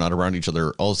together, or you're not around each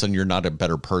other, all of a sudden you're not a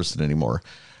better person anymore.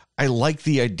 I like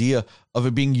the idea of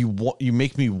it being you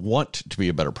make me want to be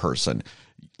a better person.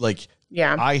 Like,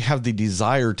 yeah, I have the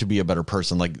desire to be a better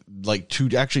person, like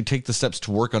to actually take the steps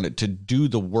to work on it, to do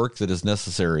the work that is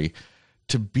necessary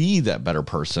to be that better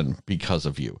person because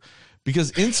of you. Because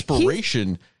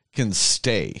inspiration can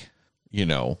stay.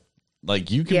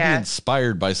 Like you can be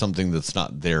inspired by something that's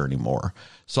not there anymore.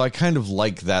 So I kind of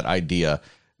like that idea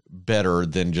better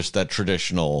than just that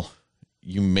traditional,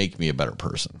 you make me a better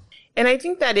person. And I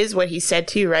think that is what he said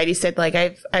too, right? He said like,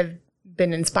 I've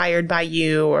been inspired by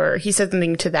you, or he said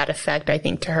something to that effect, I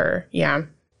think, to her. Yeah.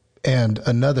 And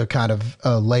another kind of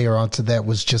layer onto that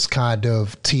was just kind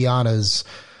of Tiana's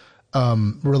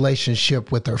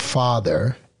relationship with her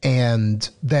father. And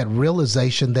that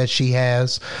realization that she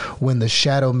has when the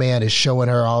shadow man is showing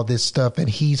her all this stuff and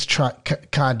he's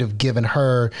kind of giving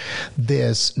her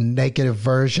this negative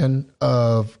version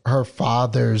of her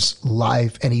father's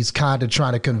life. And he's kind of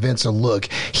trying to convince her, look,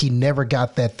 he never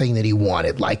got that thing that he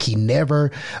wanted. Like he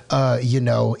never,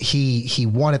 he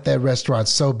wanted that restaurant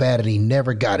so bad and he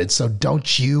never got it. So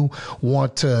don't you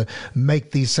want to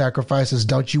make these sacrifices?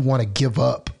 Don't you want to give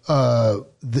up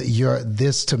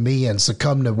this to me and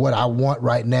succumb to what I want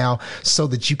right now so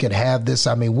that you can have this?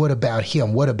 I mean, what about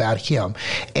him? What about him?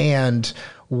 And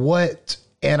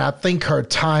I think her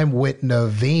time with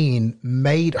Naveen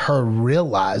made her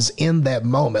realize in that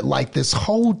moment, like this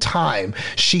whole time,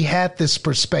 she had this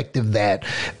perspective that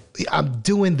I'm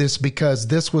doing this because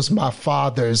this was my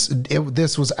father's,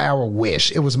 this was our wish.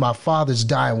 It was my father's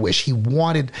dying wish. He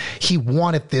wanted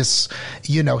this,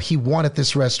 he wanted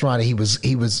this restaurant.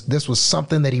 This was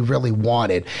something that he really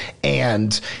wanted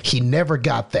and he never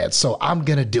got that. So I'm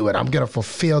going to do it. I'm going to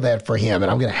fulfill that for him.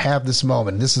 And I'm going to have this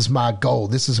moment. This is my goal.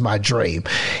 This is my dream.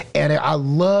 And I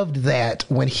loved that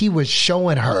when he was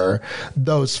showing her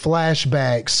those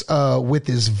flashbacks, with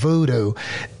his voodoo,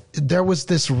 there was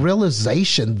this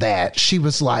realization that she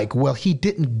was like, well, he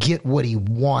didn't get what he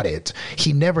wanted.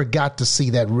 He never got to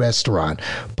see that restaurant,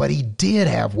 but he did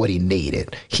have what he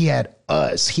needed. He had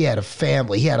us. He had a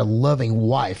family. He had a loving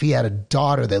wife. He had a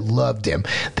daughter that loved him.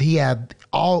 He had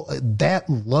all that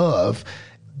love.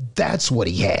 That's what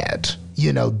he had.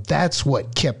 That's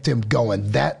what kept him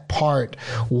going. That part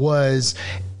was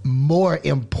more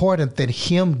important than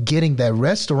him getting that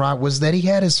restaurant, was that he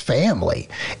had his family,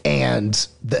 and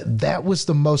that was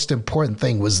the most important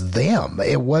thing, was them.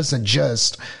 It wasn't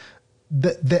just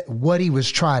that what he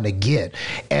was trying to get.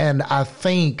 And I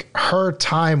think her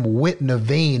time with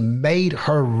Naveen made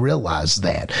her realize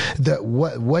that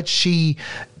what she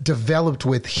developed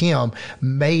with him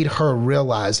made her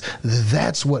realize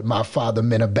that's what my father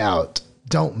meant about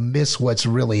don't miss what's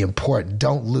really important.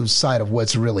 Don't lose sight of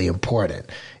what's really important.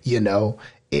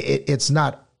 It's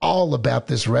not all about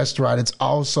this restaurant. It's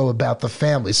also about the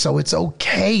family. So it's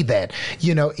okay that,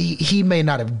 he may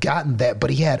not have gotten that, but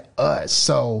he had us.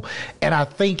 So, and I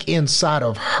think inside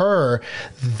of her,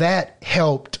 that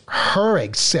helped her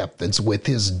acceptance with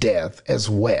his death as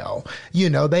well. They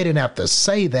didn't have to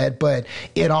say that, but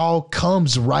it all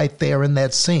comes right there in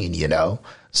that scene,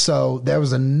 So there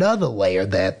was another layer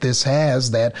that this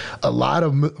has that a lot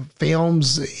of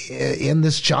films in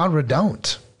this genre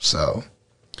don't. So,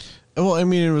 well, I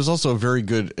mean, it was also a very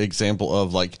good example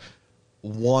of like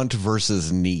want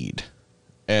versus need.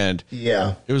 And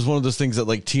yeah, it was one of those things that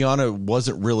like Tiana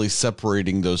wasn't really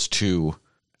separating those two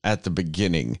at the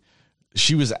beginning.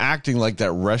 She was acting like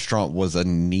that restaurant was a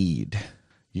need,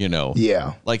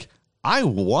 Yeah. Like, I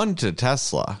want a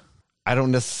Tesla. I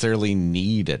don't necessarily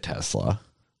need a Tesla.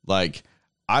 Like,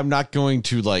 I'm not going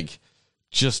to like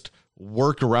just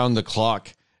work around the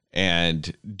clock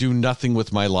and do nothing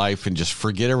with my life and just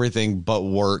forget everything but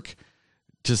work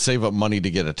to save up money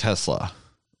to get a Tesla.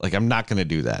 Like, I'm not going to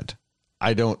do that.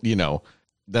 I don't,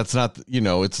 that's not,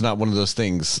 it's not one of those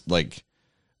things like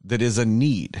that is a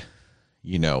need,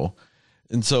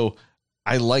 And so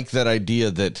I like that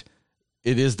idea that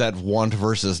it is that want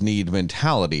versus need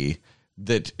mentality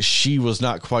that she was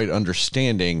not quite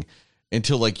understanding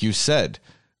until, like you said,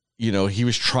 he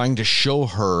was trying to show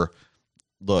her,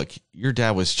 look, your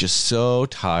dad was just so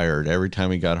tired every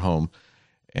time he got home.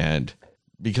 And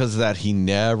because of that, he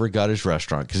never got his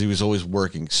restaurant because he was always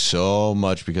working so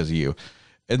much because of you.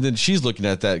 And then she's looking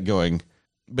at that going,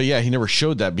 but yeah, he never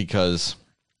showed that because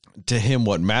to him,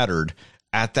 what mattered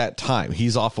at that time,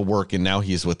 he's off of work and now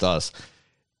he's with us,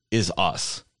 is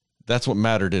us. That's what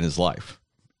mattered in his life.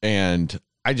 And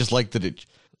I just like that it,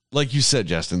 like you said,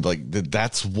 Justin, like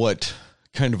that's what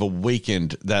kind of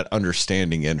awakened that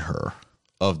understanding in her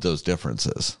of those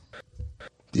differences.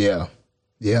 Yeah.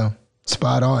 Yeah.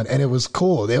 Spot on. And it was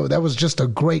cool. That was just a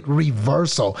great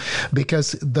reversal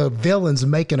because the villain's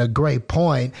making a great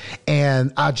point.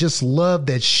 And I just love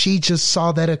that she just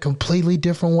saw that a completely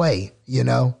different way.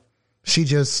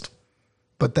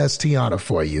 But that's Tiana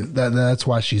for you. That's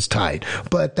why she's tight.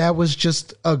 But that was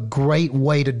just a great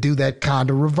way to do that kind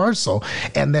of reversal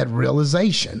and that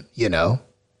realization,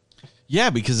 Yeah,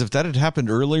 because if that had happened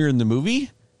earlier in the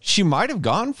movie, she might have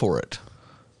gone for it.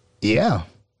 Yeah.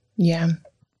 Yeah.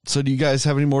 So do you guys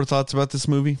have any more thoughts about this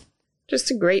movie? Just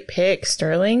a great pick,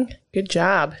 Sterling. Good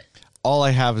job. All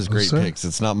I have is great picks.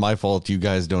 It's not my fault you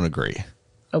guys don't agree.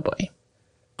 Oh, boy.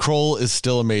 Kroll is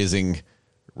still amazing,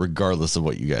 regardless of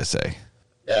what you guys say.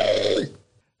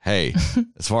 Hey,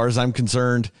 as far as I'm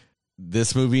concerned,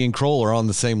 this movie and Kroll are on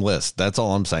the same list. That's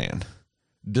all I'm saying.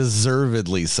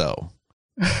 Deservedly so.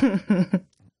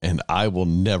 And I will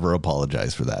never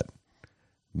apologize for that.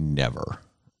 Never.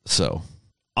 So,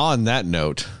 on that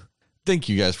note, thank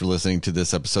you guys for listening to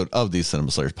this episode of the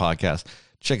Cinema Slayers podcast.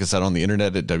 Check us out on the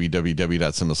internet at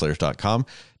www.cinemaslayers.com.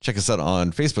 Check us out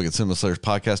on Facebook at Cinema Slayers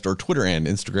Podcast or Twitter and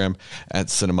Instagram at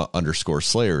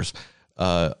cinema_slayers.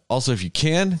 Also, if you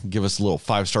can, give us a little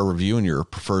 5-star review in your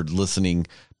preferred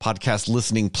podcast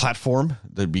listening platform.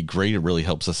 That'd be great. It really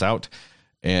helps us out.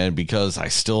 And because I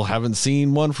still haven't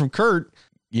seen one from Kurt,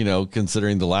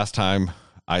 considering the last time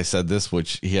I said this,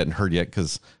 which he hadn't heard yet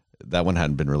because that one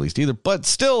hadn't been released either, but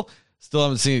still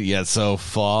haven't seen it yet. So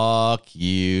fuck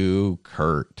you,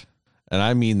 Kurt. And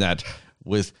I mean that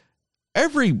with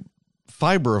every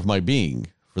fiber of my being,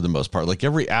 for the most part. Like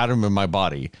every atom in my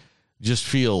body just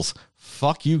feels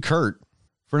fuck you, Kurt,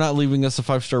 for not leaving us a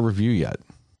 5-star review yet.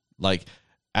 Like,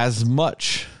 as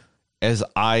much as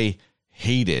I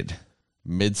hated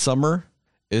Midsommar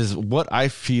is what I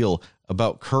feel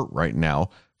about Kurt right now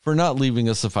for not leaving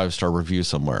us a 5-star review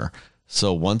somewhere.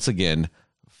 So once again,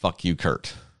 fuck you,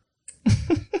 Kurt.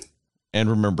 And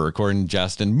remember, according to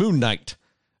Justin, Moon Knight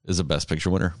is a Best Picture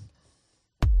winner.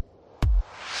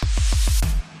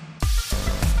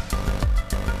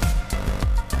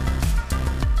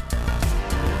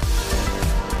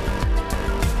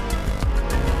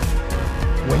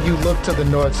 When you look to the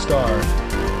North Star,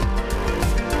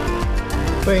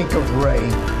 think of Ray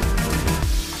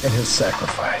and his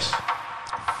sacrifice.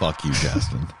 Fuck you,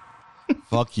 Justin.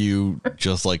 Fuck you,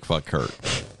 just like fuck Kurt.